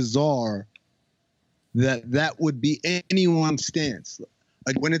truly bizarre that would be anyone's stance.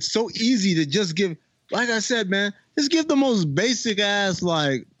 Like, when it's so easy to just give, like I said, man, just give the most basic ass,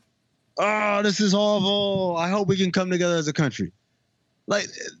 like, oh, this is awful. I hope we can come together as a country. Like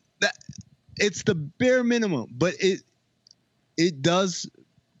that, it's the bare minimum, but it does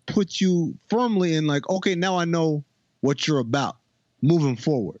put you firmly in, like, okay, now I know what you're about moving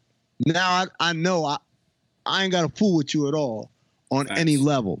forward. Now I know I ain't got to fool with you at all on any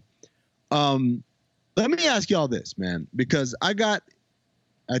level. Let me ask y'all this, man, because I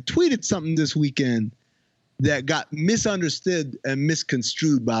tweeted something this weekend that got misunderstood and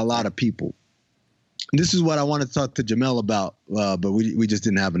misconstrued by a lot of people. This is what I want to talk to Jamel about, but we just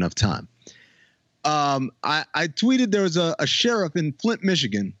didn't have enough time. I tweeted there was a sheriff in Flint,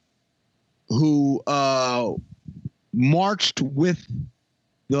 Michigan, who marched with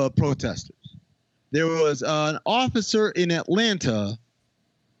the protesters. There was an officer in Atlanta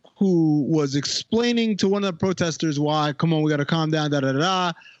who was explaining to one of the protesters why, come on, we got to calm down,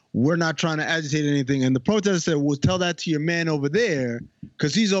 da-da-da-da. We're not trying to agitate anything. And the protester said, well, tell that to your man over there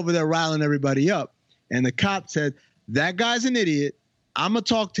because he's over there riling everybody up. And the cop said, that guy's an idiot. I'm going to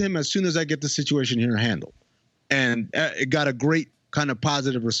talk to him as soon as I get the situation here handled. And it got a great kind of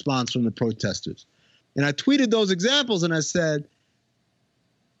positive response from the protesters. And I tweeted those examples and I said,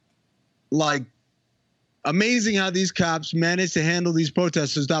 like, amazing how these cops managed to handle these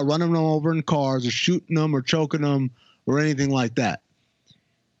protesters without running them over in cars or shooting them or choking them or anything like that.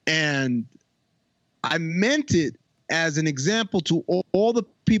 And I meant it as an example to all the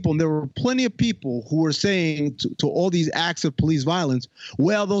people, and there were plenty of people who were saying to all these acts of police violence,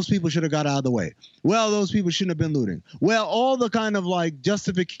 well, those people should have got out of the way. Well, those people shouldn't have been looting. Well, all the kind of like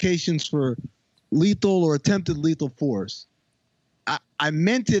justifications for lethal or attempted lethal force. I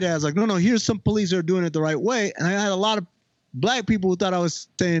meant it as like, no, here's some police that are doing it the right way. And I had a lot of black people who thought I was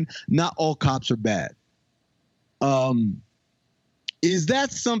saying not all cops are bad. Is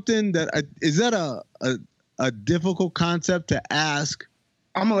that something that is that a difficult concept to ask?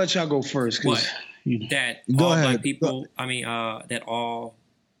 I'm gonna let y'all go first. What? That go all ahead. black people? I mean, that all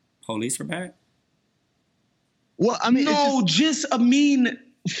police are bad? Well, I mean, no, just a mean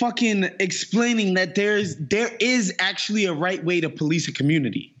fucking explaining that there is actually a right way to police a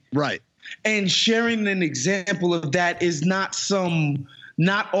community. Right. And sharing an example of that is not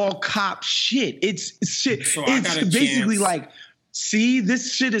all cop shit. It's shit. So it's basically like, see,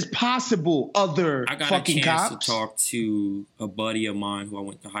 this shit is possible. Other fucking cops. I got a chance to talk to a buddy of mine who I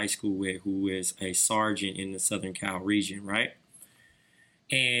went to high school with, who is a sergeant in the Southern Cal region, right?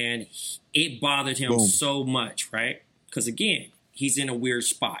 And it bothered him so much, right? Because again, he's in a weird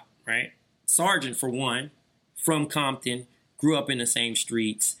spot, right? Sergeant, for one, from Compton, grew up in the same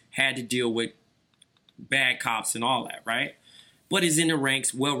streets, had to deal with bad cops and all that, right? But is in the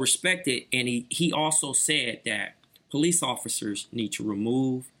ranks, well respected, and he also said that police officers need to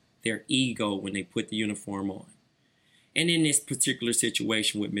remove their ego when they put the uniform on. And in this particular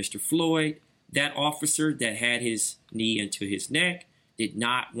situation with Mr. Floyd, that officer that had his knee into his neck did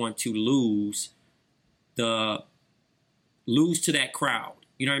not want to lose to that crowd.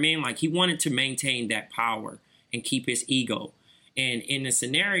 You know what I mean? Like, he wanted to maintain that power and keep his ego. And in the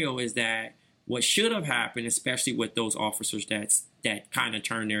scenario is that what should have happened, especially with those officers that kind of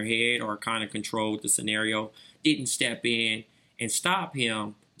turned their head or kind of controlled the scenario, didn't step in and stop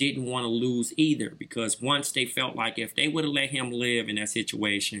him, didn't want to lose either. Because once they felt like if they would have let him live in that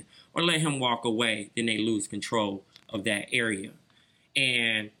situation or let him walk away, then they lose control of that area.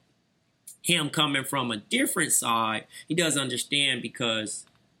 And him coming from a different side, he doesn't understand because,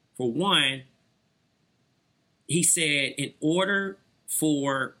 for one, he said in order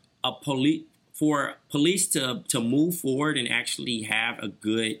for police to move forward and actually have a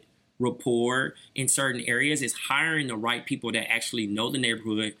good rapport in certain areas is hiring the right people that actually know the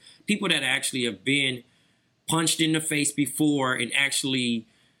neighborhood, people that actually have been punched in the face before and actually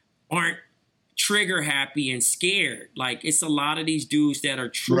aren't trigger happy and scared. Like, it's a lot of these dudes that are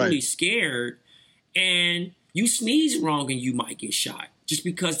truly scared, and you sneeze wrong and you might get shot just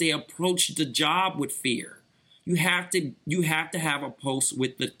because they approach the job with fear. You have to have a pulse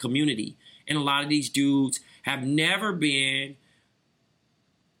with the community. And a lot of these dudes have never been,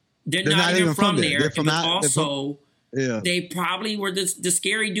 they're not even from there. They probably were the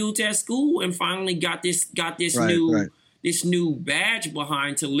scary dudes at school and finally got this new badge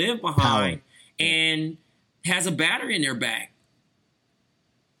behind to live behind and has a battery in their back.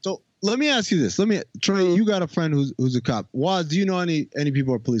 So let me ask you this. Trey, you got a friend who's a cop. Waz, do you know any people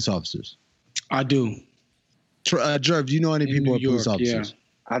who are police officers? I do. Jerv, do you know any people who are police officers? Yeah.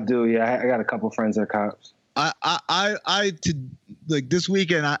 I do. Yeah, I got a couple friends that are cops. This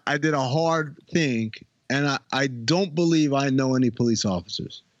weekend I did a hard thing, and I don't believe I know any police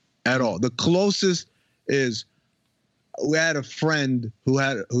officers at all. The closest is we had a friend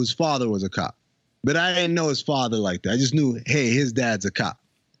whose father was a cop, but I didn't know his father like that. I just knew, hey, his dad's a cop.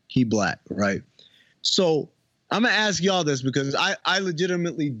 He black, right? So I'm gonna ask y'all this because I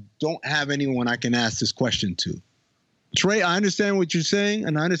legitimately don't have anyone I can ask this question to. Trey, I understand what you're saying,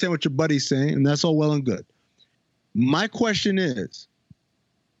 and I understand what your buddy's saying, and that's all well and good. My question is,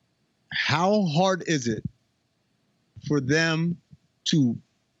 how hard is it for them to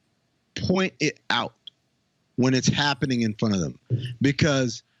point it out when it's happening in front of them?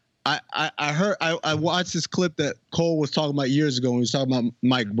 Because I watched this clip that Cole was talking about years ago when he was talking about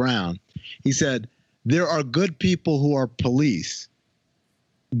Mike Brown. He said, there are good people who are police,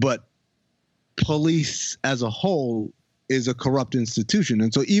 but police as a whole is a corrupt institution.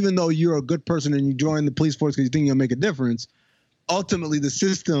 And so even though you're a good person and you join the police force because you think you'll make a difference, ultimately the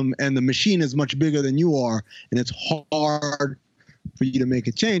system and the machine is much bigger than you are, and it's hard for you to make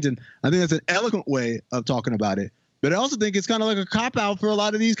a change. And I think that's an eloquent way of talking about it. But I also think it's kind of like a cop-out for a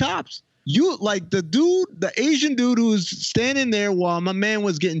lot of these cops. You, like the Asian dude who's standing there while my man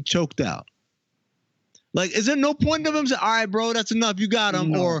was getting choked out. Like, is there no point of him saying, all right, bro, that's enough, you got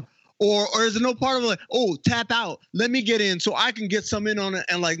him? No. Or is there no part of it like, oh, tap out, let me get in so I can get some in on it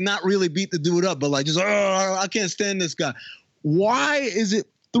and like not really beat the dude up, but like just, I can't stand this guy. Why is it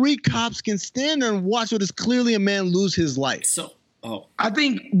 3 cops can stand there and watch what is clearly a man lose his life? I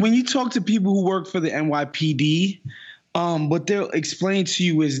think when you talk to people who work for the NYPD, what they'll explain to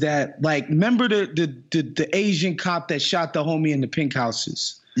you is that, like, remember the Asian cop that shot the homie in the pink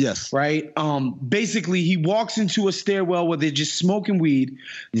houses? Yes. Right? Basically, he walks into a stairwell where they're just smoking weed,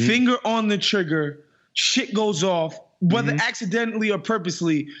 finger on the trigger, shit goes off, whether accidentally or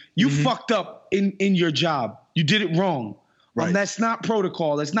purposely, you fucked up in your job. You did it wrong. Right. That's not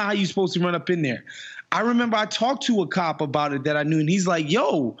protocol. That's not how you're supposed to run up in there. I remember I talked to a cop about it that I knew, and he's like,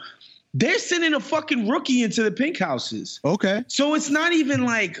 yo, they're sending a fucking rookie into the pink houses. Okay. So it's not even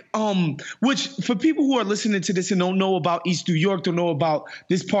like, which for people who are listening to this and don't know about East New York, don't know about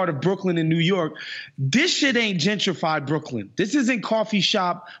this part of Brooklyn and New York, this shit ain't gentrified Brooklyn. This isn't coffee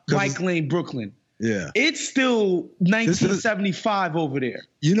shop, Bike Lane, Brooklyn. Yeah. It's still 1975 over there.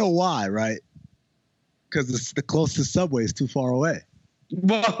 You know why, right? Because the closest subway is too far away.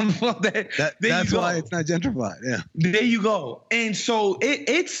 Well, that's why it's not gentrified. Yeah. There you go. And so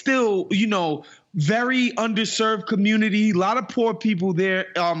it's still, very underserved community, a lot of poor people there,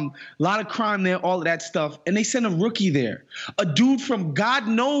 a lot of crime there, all of that stuff. And they sent a rookie there, a dude from God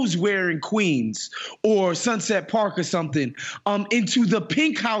knows where in Queens or Sunset Park or something, into the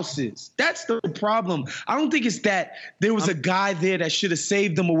pink houses. That's the problem. I don't think it's that there was a guy there that should have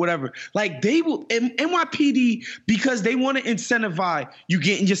saved them or whatever. Like, they will, NYPD, because they want to incentivize you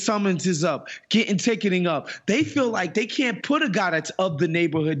getting your summonses up, getting ticketing up. They feel like they can't put a guy that's of the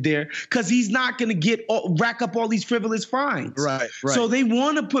neighborhood there because he's not going to rack up all these frivolous fines. Right. So they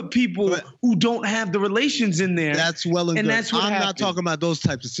want to put people who don't have the relations in there. That's well and good. That's what I'm happened. not talking about those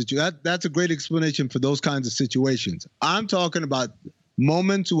types of situations. That's a great explanation for those kinds of situations. I'm talking about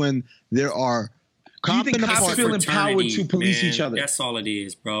moments when there are cops feel empowered to police each other. That's all it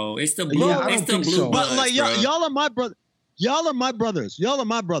is, bro. It's the blue. Yeah, it's the blue. But like y'all are my brothers. Y'all are my brothers. Y'all are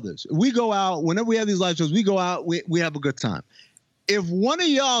my brothers. We go out whenever we have these live shows. We go out. We have a good time. If one of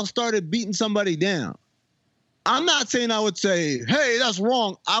y'all started beating somebody down, I'm not saying I would say, hey, that's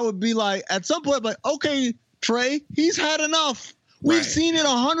wrong. I would be like, at some point, like, okay, Trey, he's had enough. We've seen it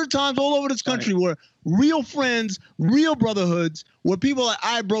 100 times all over this country where real friends, real brotherhoods, where people are like,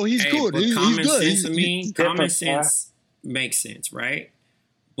 all right, bro, he's good. He's good. Common sense makes sense, right?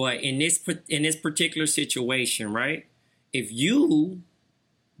 But in this particular situation, right, if you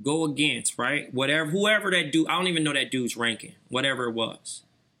go against, right, whoever that dude, I don't even know that dude's ranking, whatever it was.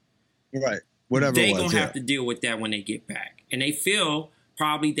 Right. Whatever they gonna have to deal with that when they get back. And they feel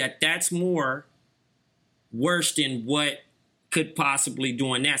probably that that's more worse than what could possibly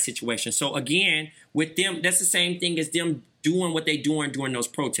do in that situation. So again, with them, that's the same thing as them doing what they doing during those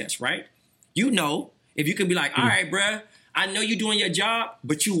protests, right? If you can be like, all right, bruh, I know you doing your job,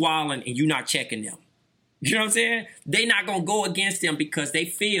 but you wilding and you not checking them. You know what I'm saying? They not going to go against them because they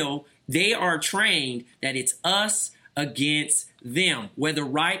feel they are trained that it's us against them, whether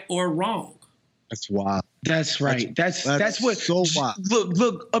right or wrong. That's wild. That's right. That's what. So wild.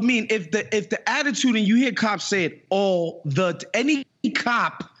 Look. I mean, if the attitude, and you hear cops say it any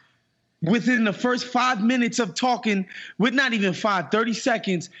cop within the first 5 minutes of talking, with not even 30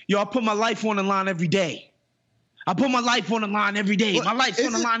 seconds, I put my life on the line every day. I put my life on the line every day. My life's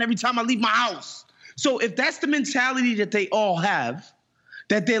on the line every time I leave my house. So if that's the mentality that they all have,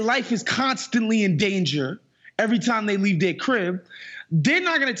 that their life is constantly in danger every time they leave their crib, they're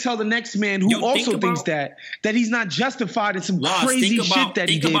not going to tell the next man who also thinks that he's not justified in some crazy shit that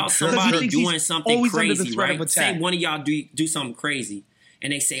he did. Think about somebody doing something crazy, right? Say one of y'all do something crazy,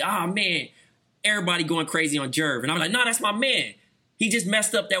 and they say, "Ah, man, everybody going crazy on Jerv," and I'm like, "No, that's my man. He just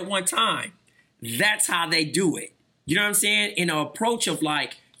messed up that one time." That's how they do it. You know what I'm saying? In an approach of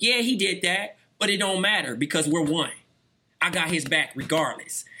like, yeah, he did that, but it don't matter because we're one. I got his back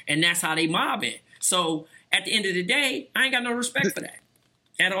regardless. And that's how they mobbing. So at the end of the day, I ain't got no respect for that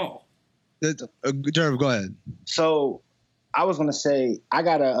at all. Jerv, go ahead. So I was gonna say I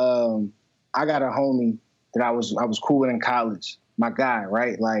got a homie that I was cool with in college. My guy,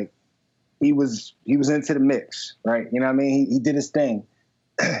 right? Like he was into the mix, right? You know what I mean? He did his thing.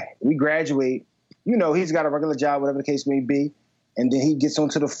 We graduate. You know, he's got a regular job, whatever the case may be, and then he gets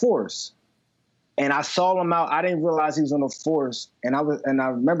onto the force. And I saw him out. I didn't realize he was on the force. And I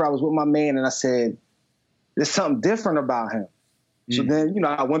remember I was with my man, and I said, "There's something different about him." So then, you know,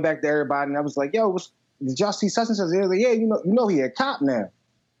 I went back to everybody, and I was like, "Yo, did y'all see such and such?" They were like, "Yeah, you know, he a cop now."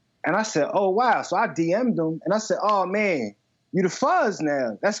 And I said, "Oh wow!" So I DM'd him, and I said, "Oh man, you the fuzz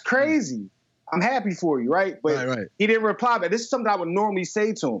now? That's crazy. I'm happy for you, right?" But he didn't reply. But this is something I would normally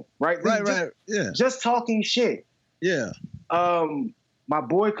say to him, right? Yeah. Just talking shit. Yeah. My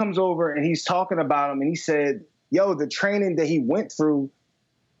boy comes over and he's talking about him, and he said, "Yo, the training that he went through."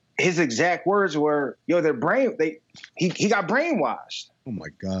 His exact words were, "Yo, he got brainwashed." Oh my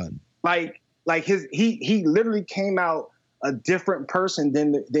God! Like he literally came out a different person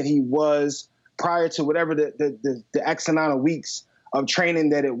than he was prior to whatever the X amount of weeks of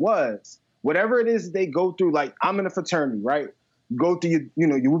training that it was. Whatever it is they go through, like I'm in a fraternity, right? You go through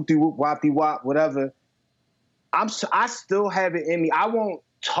you whoop-de-whoop, wop-de-wop, whatever. I still have it in me. I won't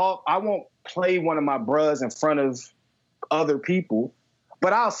play one of my bros in front of other people,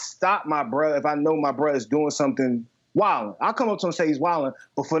 but I'll stop my bro if I know my bro is doing something wilding. I'll come up to him and say he's wilding,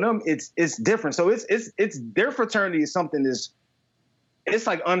 but for them it's different. So it's their fraternity is something it's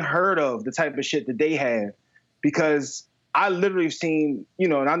like unheard of, the type of shit that they have, because I literally have seen,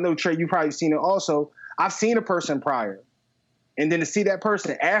 and I know Trey, you probably seen it also. I've seen a person prior, and then to see that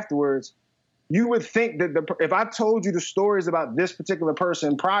person afterwards, you would think that if I told you the stories about this particular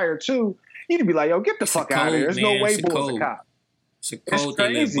person prior to, you'd be like, "Yo, get the fuck out of here. There's no way boy's a cop." It's a code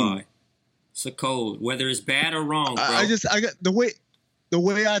they live by. It's a code, whether it's bad or wrong, bro. I got the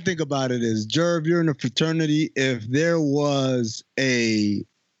way I think about it is, Jerv, you're in a fraternity. If there was a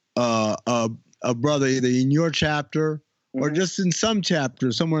brother either in your chapter or just in some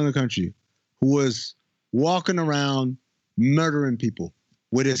chapter somewhere in the country who was walking around murdering people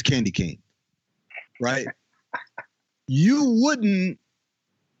with his candy cane, right? You wouldn't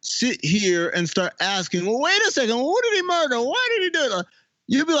sit here and start asking, "Well, wait a second, who did he murder? Why did he do it?"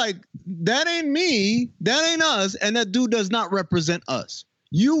 You'd be like, "That ain't me, that ain't us, and that dude does not represent us."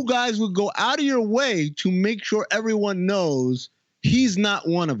 You guys would go out of your way to make sure everyone knows he's not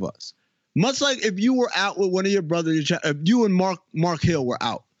one of us. Much like if you were out with one of your brothers, if you and Mark Hill were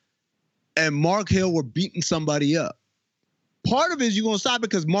out, and Mark Hill were beating somebody up, part of it is you're going to stop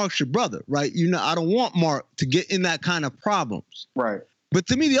because Mark's your brother, right? I don't want Mark to get in that kind of problems. Right. But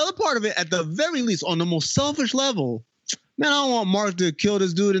to me, the other part of it, at the very least, on the most selfish level, man, I don't want Mark to kill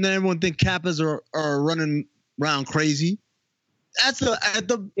this dude and then everyone think Kappas are running around crazy. That's at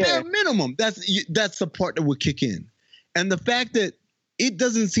the bare minimum. That's the part that would kick in. And the fact that it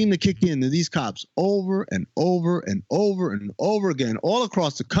doesn't seem to kick in to these cops over and over and over and over again, all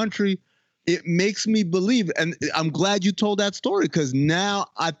across the country, it makes me believe. And I'm glad you told that story, because now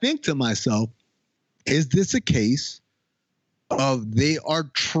I think to myself, is this a case of they are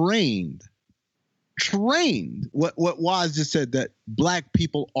trained? What Waz just said, that black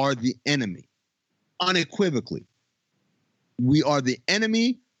people are the enemy, unequivocally. We are the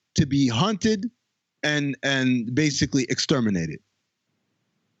enemy to be hunted and basically exterminated.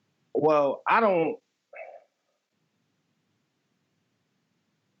 Well, I don't.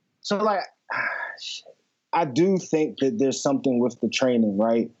 So, like, I do think that there's something with the training,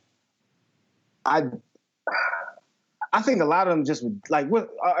 right? I think a lot of them just, like, with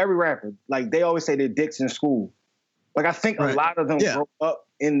every rapper, like, they always say they're dicks in school. Like, I think a lot of them grow up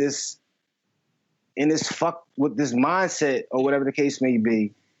in this fuck with this mindset or whatever the case may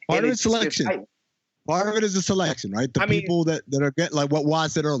be. Part of it's selection. Part of it is the selection, right? People that are getting, like what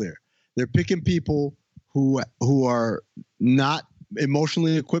Waz said earlier, they're picking people who are not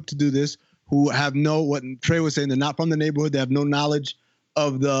emotionally equipped to do this, who have what Trey was saying, they're not from the neighborhood, they have no knowledge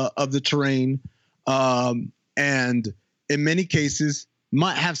of the terrain, and in many cases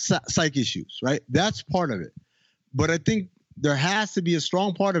might have psych issues, right? That's part of it. But I think there has to be a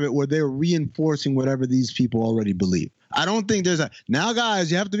strong part of it where they're reinforcing whatever these people already believe. I don't think there's now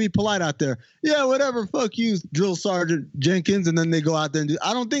guys, you have to be polite out there. Yeah, whatever, fuck you, Drill Sergeant Jenkins, and then they go out there and do.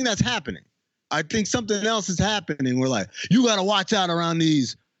 I don't think that's happening. I think something else is happening. We're like, you got to watch out around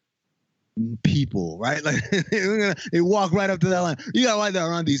these people, right? Like they walk right up to that line. You got to watch out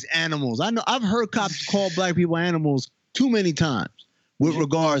around these animals. I know I've heard cops call black people animals too many times with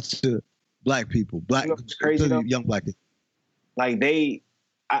regards to black people, crazy young black people. Like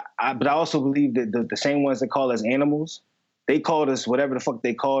but I also believe that the same ones that call us animals, they called us whatever the fuck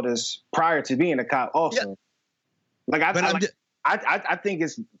they called us prior to being a cop also. Yeah. I think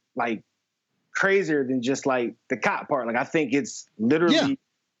it's like crazier than just like the cop part. Like I think it's literally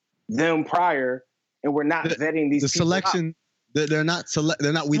them prior, and we're not vetting these people selection. They're not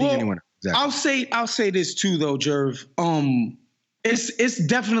weeding anyone. Exactly. I'll say this too though, Jerv. It's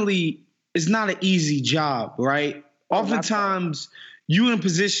definitely not an easy job, right? Oftentimes you're in a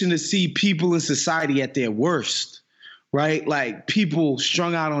position to see people in society at their worst, right? Like people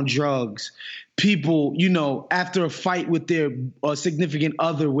strung out on drugs, people, after a fight with their significant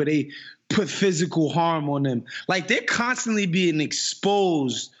other where they put physical harm on them. Like they're constantly being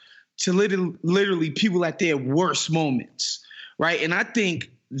exposed to literally people at their worst moments, right? And I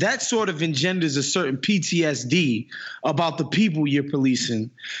think that sort of engenders a certain PTSD about the people you're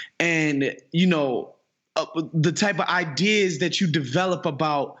policing and, the type of ideas that you develop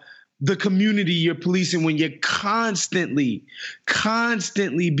about the community you're policing when you're constantly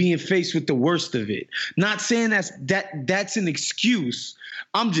being faced with the worst of it. Not saying that's an excuse.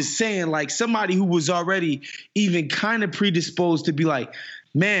 I'm just saying like somebody who was already even kind of predisposed to be like,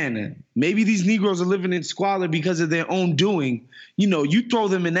 man, maybe these Negroes are living in squalor because of their own doing. You throw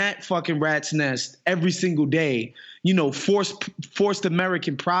them in that fucking rat's nest every single day, forced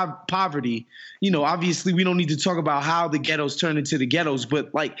American poverty. Obviously we don't need to talk about how the ghettos turn into the ghettos,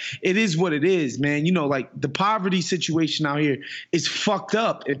 but like it is what it is, man. Like the poverty situation out here is fucked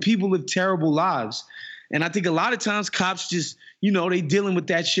up and people live terrible lives. And I think a lot of times cops just, they dealing with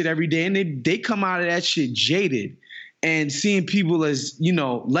that shit every day and they come out of that shit jaded and seeing people as,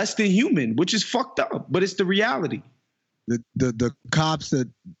 less than human, which is fucked up, but it's the reality. The cops that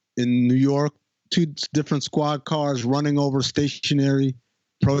in New York, 2 different squad cars running over stationary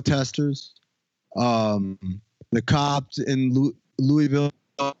protesters. The cops in Louisville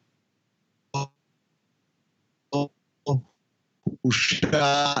who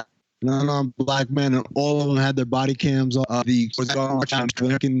shot an unarmed black man, and all of them had their body cams on the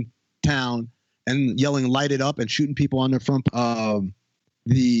American town and yelling "light it up" and shooting people on their front.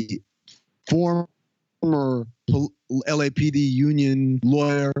 The former LAPD union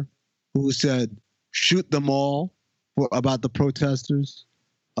lawyer who said shoot them all about the protesters.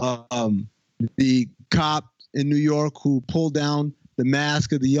 The cop in New York who pulled down the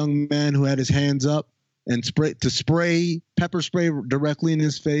mask of the young man who had his hands up and pepper spray directly in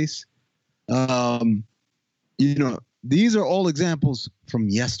his face. These are all examples from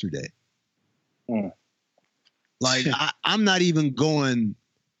yesterday. Like I'm not even going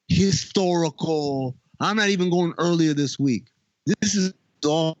historical. I'm not even going earlier this week. This is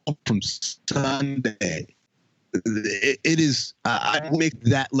all from Sunday. It is. I make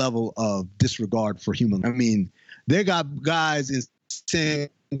that level of disregard for human. I mean, they got guys in San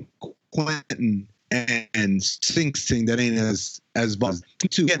Quentin and Sing Sing that ain't as buzz.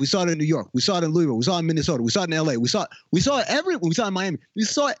 We saw it in New York. We saw it in Louisville. We saw it in Minnesota. We saw it in LA. We saw it everywhere. We saw it in Miami. We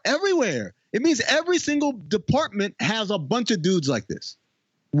saw it everywhere. It means every single department has a bunch of dudes like this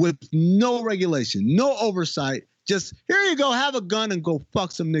with no regulation, no oversight. Just here you go, have a gun and go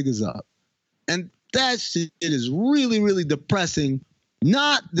fuck some niggas up. And that shit is really, really depressing.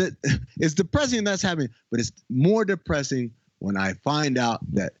 Not that it's depressing that's happening, but it's more depressing when I find out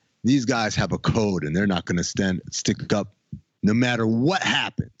that these guys have a code and they're not going to stick up no matter what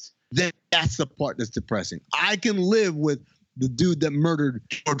happens. That's the part that's depressing. I can live with the dude that murdered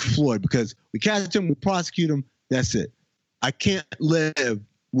George Floyd because we catch him, we prosecute him, that's it. I can't live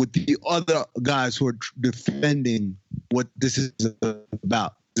with the other guys who are defending what this is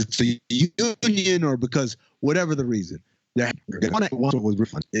about. It's a union or because whatever the reason. It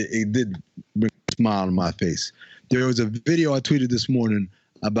did bring a smile on my face. There was a video I tweeted this morning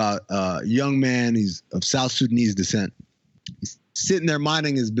about a young man. He's of South Sudanese descent. He's sitting there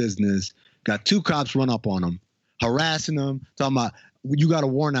minding his business. Got 2 cops run up on him, harassing him, talking about, you got a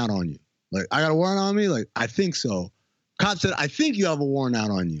warrant out on you. Like, I got a warrant on me? Like, I think so. Cop said, I think you have a warrant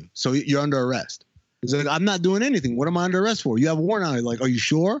out on you. So you're under arrest. He's like, I'm not doing anything. What am I under arrest for? You have a warrant out on you. Like, are you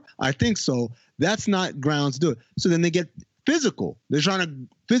sure? I think so. That's not grounds to do it. So then they get physical. They're trying to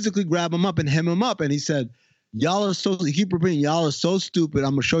physically grab him up and hem him up. And he said, y'all are so, he keep repeating, y'all are so stupid.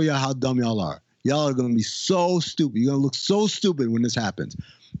 I'm going to show you how dumb y'all are. Y'all are going to be so stupid. You're going to look so stupid when this happens.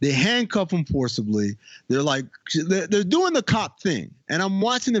 They handcuff him forcibly. They're like, they're doing the cop thing. And I'm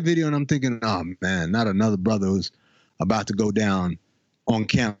watching the video and I'm thinking, oh man, not another brother who's about to go down on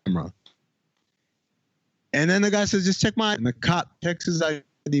camera. And then the guy says, just check my, and the cop checks his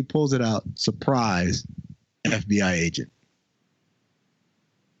ID, pulls it out. Surprise, FBI agent.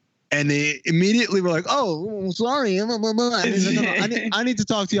 And they immediately were like, "Oh, sorry. I need to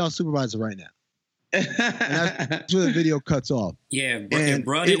talk to y'all supervisor right now." And that's where the video cuts off. Yeah, if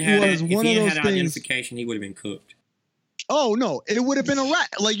Brudden had identification, he would have been cooked. Oh no, it would have been a rat.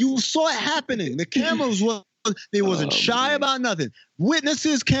 Like you saw it happening. The cameras they wasn't shy about nothing.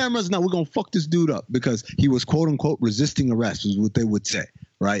 Witnesses, cameras. No, we're gonna fuck this dude up because he was quote unquote resisting arrest, is what they would say,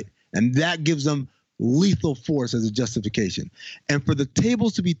 right? And that gives them lethal force as a justification. And for the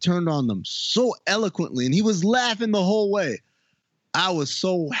tables to be turned on them so eloquently, and he was laughing the whole way. I was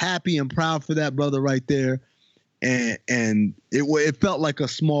so happy and proud for that brother right there. And it felt like a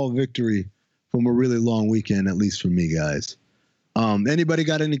small victory from a really long weekend, at least for me, guys. Anybody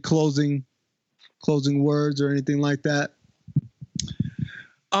got any closing words or anything like that?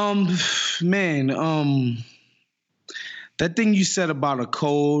 That thing you said about a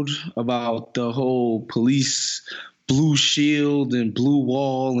code, about the whole police blue shield and blue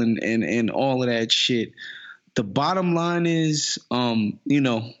wall and all of that shit. The bottom line is,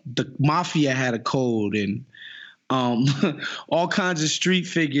 the mafia had a code and all kinds of street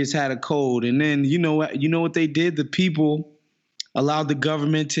figures had a code. And then you know what they did? The people allowed the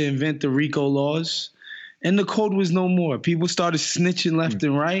government to invent the RICO laws. And the code was no more. People started snitching left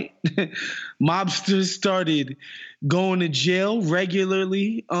and right. Mobsters started going to jail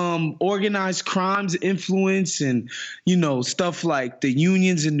regularly. Organized crimes, influence, and stuff like the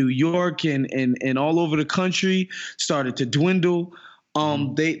unions in New York and all over the country started to dwindle.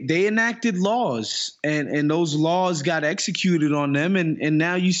 They enacted laws, and those laws got executed on them, and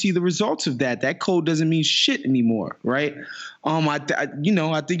now you see the results of that. That code doesn't mean shit anymore, right?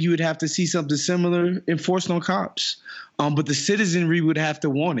 I think you would have to see something similar enforced on cops, but the citizenry would have to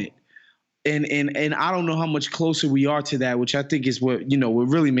want it, and I don't know how much closer we are to that, which I think is what what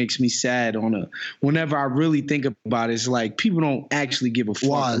really makes me sad. Whenever I really think about it, it's like people don't actually give a fuck.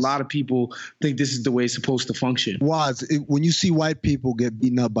 Waz. A lot of people think this is the way it's supposed to function. Waz, when you see white people get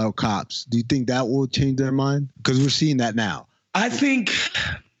beaten up by cops, do you think that will change their mind? Because we're seeing that now. I think.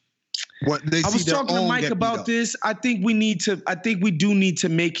 I was talking to Mike about this. I think we do need to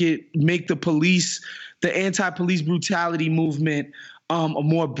make the police, the anti-police brutality movement, a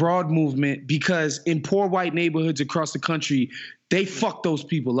more broad movement, because in poor white neighborhoods across the country, they fuck those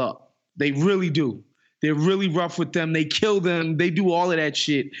people up. They really do. They're really rough with them. They kill them. They do all of that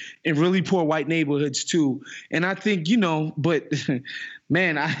shit in really poor white neighborhoods too. And I think, but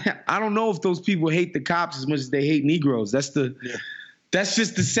man, I don't know if those people hate the cops as much as they hate Negroes. That's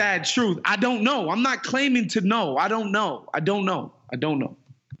just the sad truth. I don't know. I'm not claiming to know. I don't know.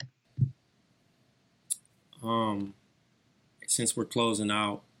 Since we're closing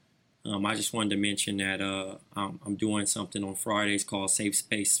out, I just wanted to mention that I'm doing something on Fridays called Safe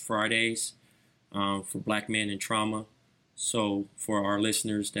Space Fridays for Black men in trauma. So for our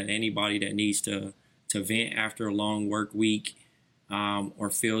listeners, that anybody that needs to vent after a long work week or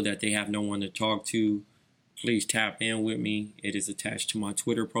feel that they have no one to talk to, please tap in with me. It is attached to my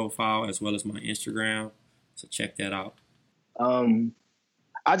Twitter profile as well as my Instagram. So check that out.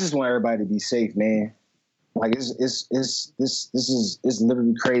 I just want everybody to be safe, man. Like it's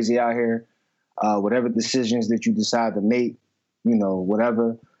literally crazy out here. Whatever decisions that you decide to make,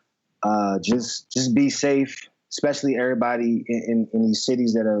 whatever, just be safe. Especially everybody in these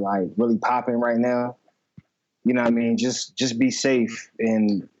cities that are like really popping right now. You know what I mean? Just be safe,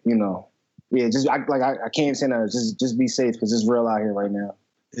 and yeah, I can't say that. Just be safe, because it's real out here right now.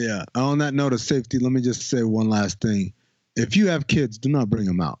 Yeah. On that note of safety, let me just say one last thing. If you have kids, do not bring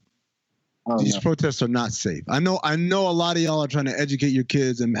them out. These protests are not safe. I know a lot of y'all are trying to educate your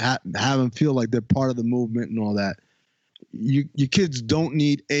kids and have them feel like they're part of the movement and all that. Your kids don't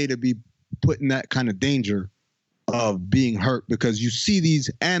need to be put in that kind of danger of being hurt, because you see these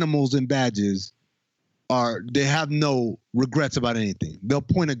animals in badges they have no regrets about anything. They'll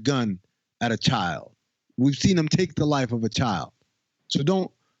point a gun at a child. We've seen them take the life of a child. So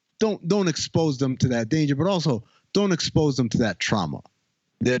don't expose them to that danger, but also don't expose them to that trauma.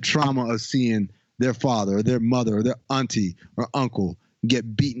 Their trauma of seeing their father or their mother or their auntie or uncle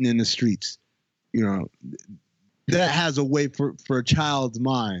get beaten in the streets. That has a way for a child's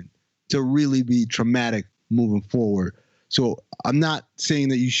mind to really be traumatic moving forward. So I'm not saying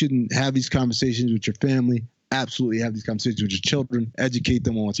that you shouldn't have these conversations with your family. Absolutely have these conversations with your children. Educate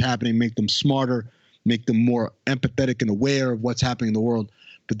them on what's happening. Make them smarter. Make them more empathetic and aware of what's happening in the world.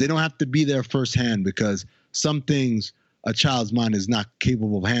 But they don't have to be there firsthand, because some things a child's mind is not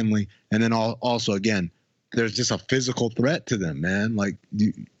capable of handling. And then also, again, there's just a physical threat to them, man. Like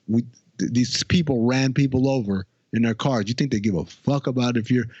these people ran people over in their cars. You think they give a fuck about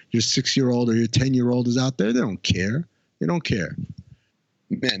if your 6-year-old or your 10-year-old is out there? They don't care. They don't care.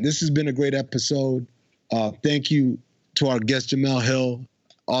 Man, this has been a great episode. Thank you to our guest, Jemele Hill.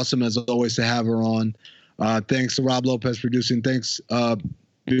 Awesome, as always, to have her on. Thanks to Rob Lopez producing. Thanks,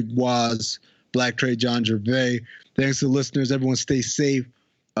 Big Waz, Black Trey, John Gervais. Thanks to the listeners. Everyone stay safe.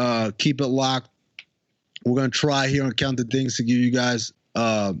 Keep it locked. We're going to try here on Count the Things to give you guys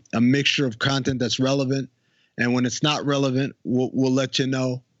a mixture of content that's relevant. And when it's not relevant, we'll let you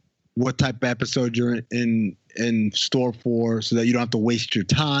know what type of episode you're in store for, so that you don't have to waste your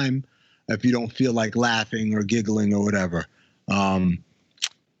time if you don't feel like laughing or giggling or whatever. We'll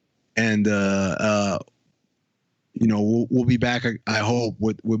be back, I hope,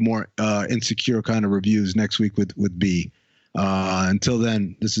 with more Insecure kind of reviews next week with B. Until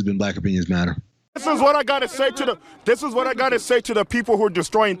then, this has been Black Opinions Matter. This is what I gotta say to the people who are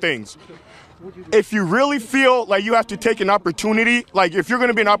destroying things. If you really feel like you have to take an opportunity, like if you're going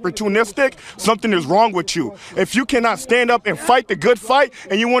to be an opportunistic, something is wrong with you. If you cannot stand up and fight the good fight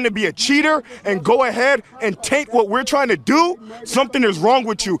and you want to be a cheater and go ahead and taint what we're trying to do, something is wrong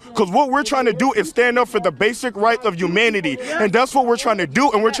with you. Because what we're trying to do is stand up for the basic rights of humanity. And that's what we're trying to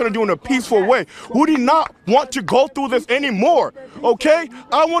do, and we're trying to do it in a peaceful way. We do not want to go through this anymore, okay?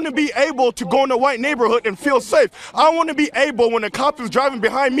 I want to be able to go in a white neighborhood and feel safe. I want to be able, when a cop is driving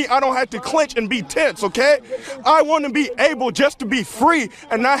behind me, I don't have to clinch and be tense, okay? I want to be able just to be free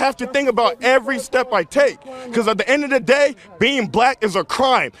and not have to think about every step I take. Because at the end of the day, being black is a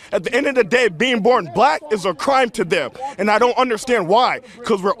crime. At the end of the day, being born black is a crime to them. And I don't understand why.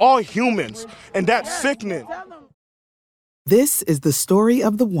 Because we're all humans. And that's sickening. This is the story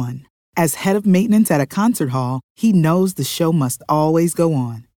of the one. As head of maintenance at a concert hall, he knows the show must always go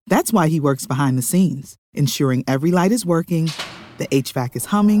on. That's why he works behind the scenes, ensuring every light is working, the HVAC is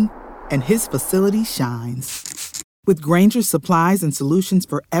humming, and his facility shines. With Grainger's supplies and solutions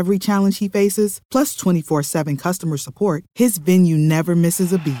for every challenge he faces, plus 24/7 customer support, his venue never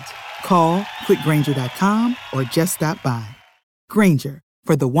misses a beat. Call quickgrainger.com or just stop by. Grainger,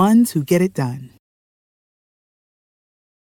 for the ones who get it done.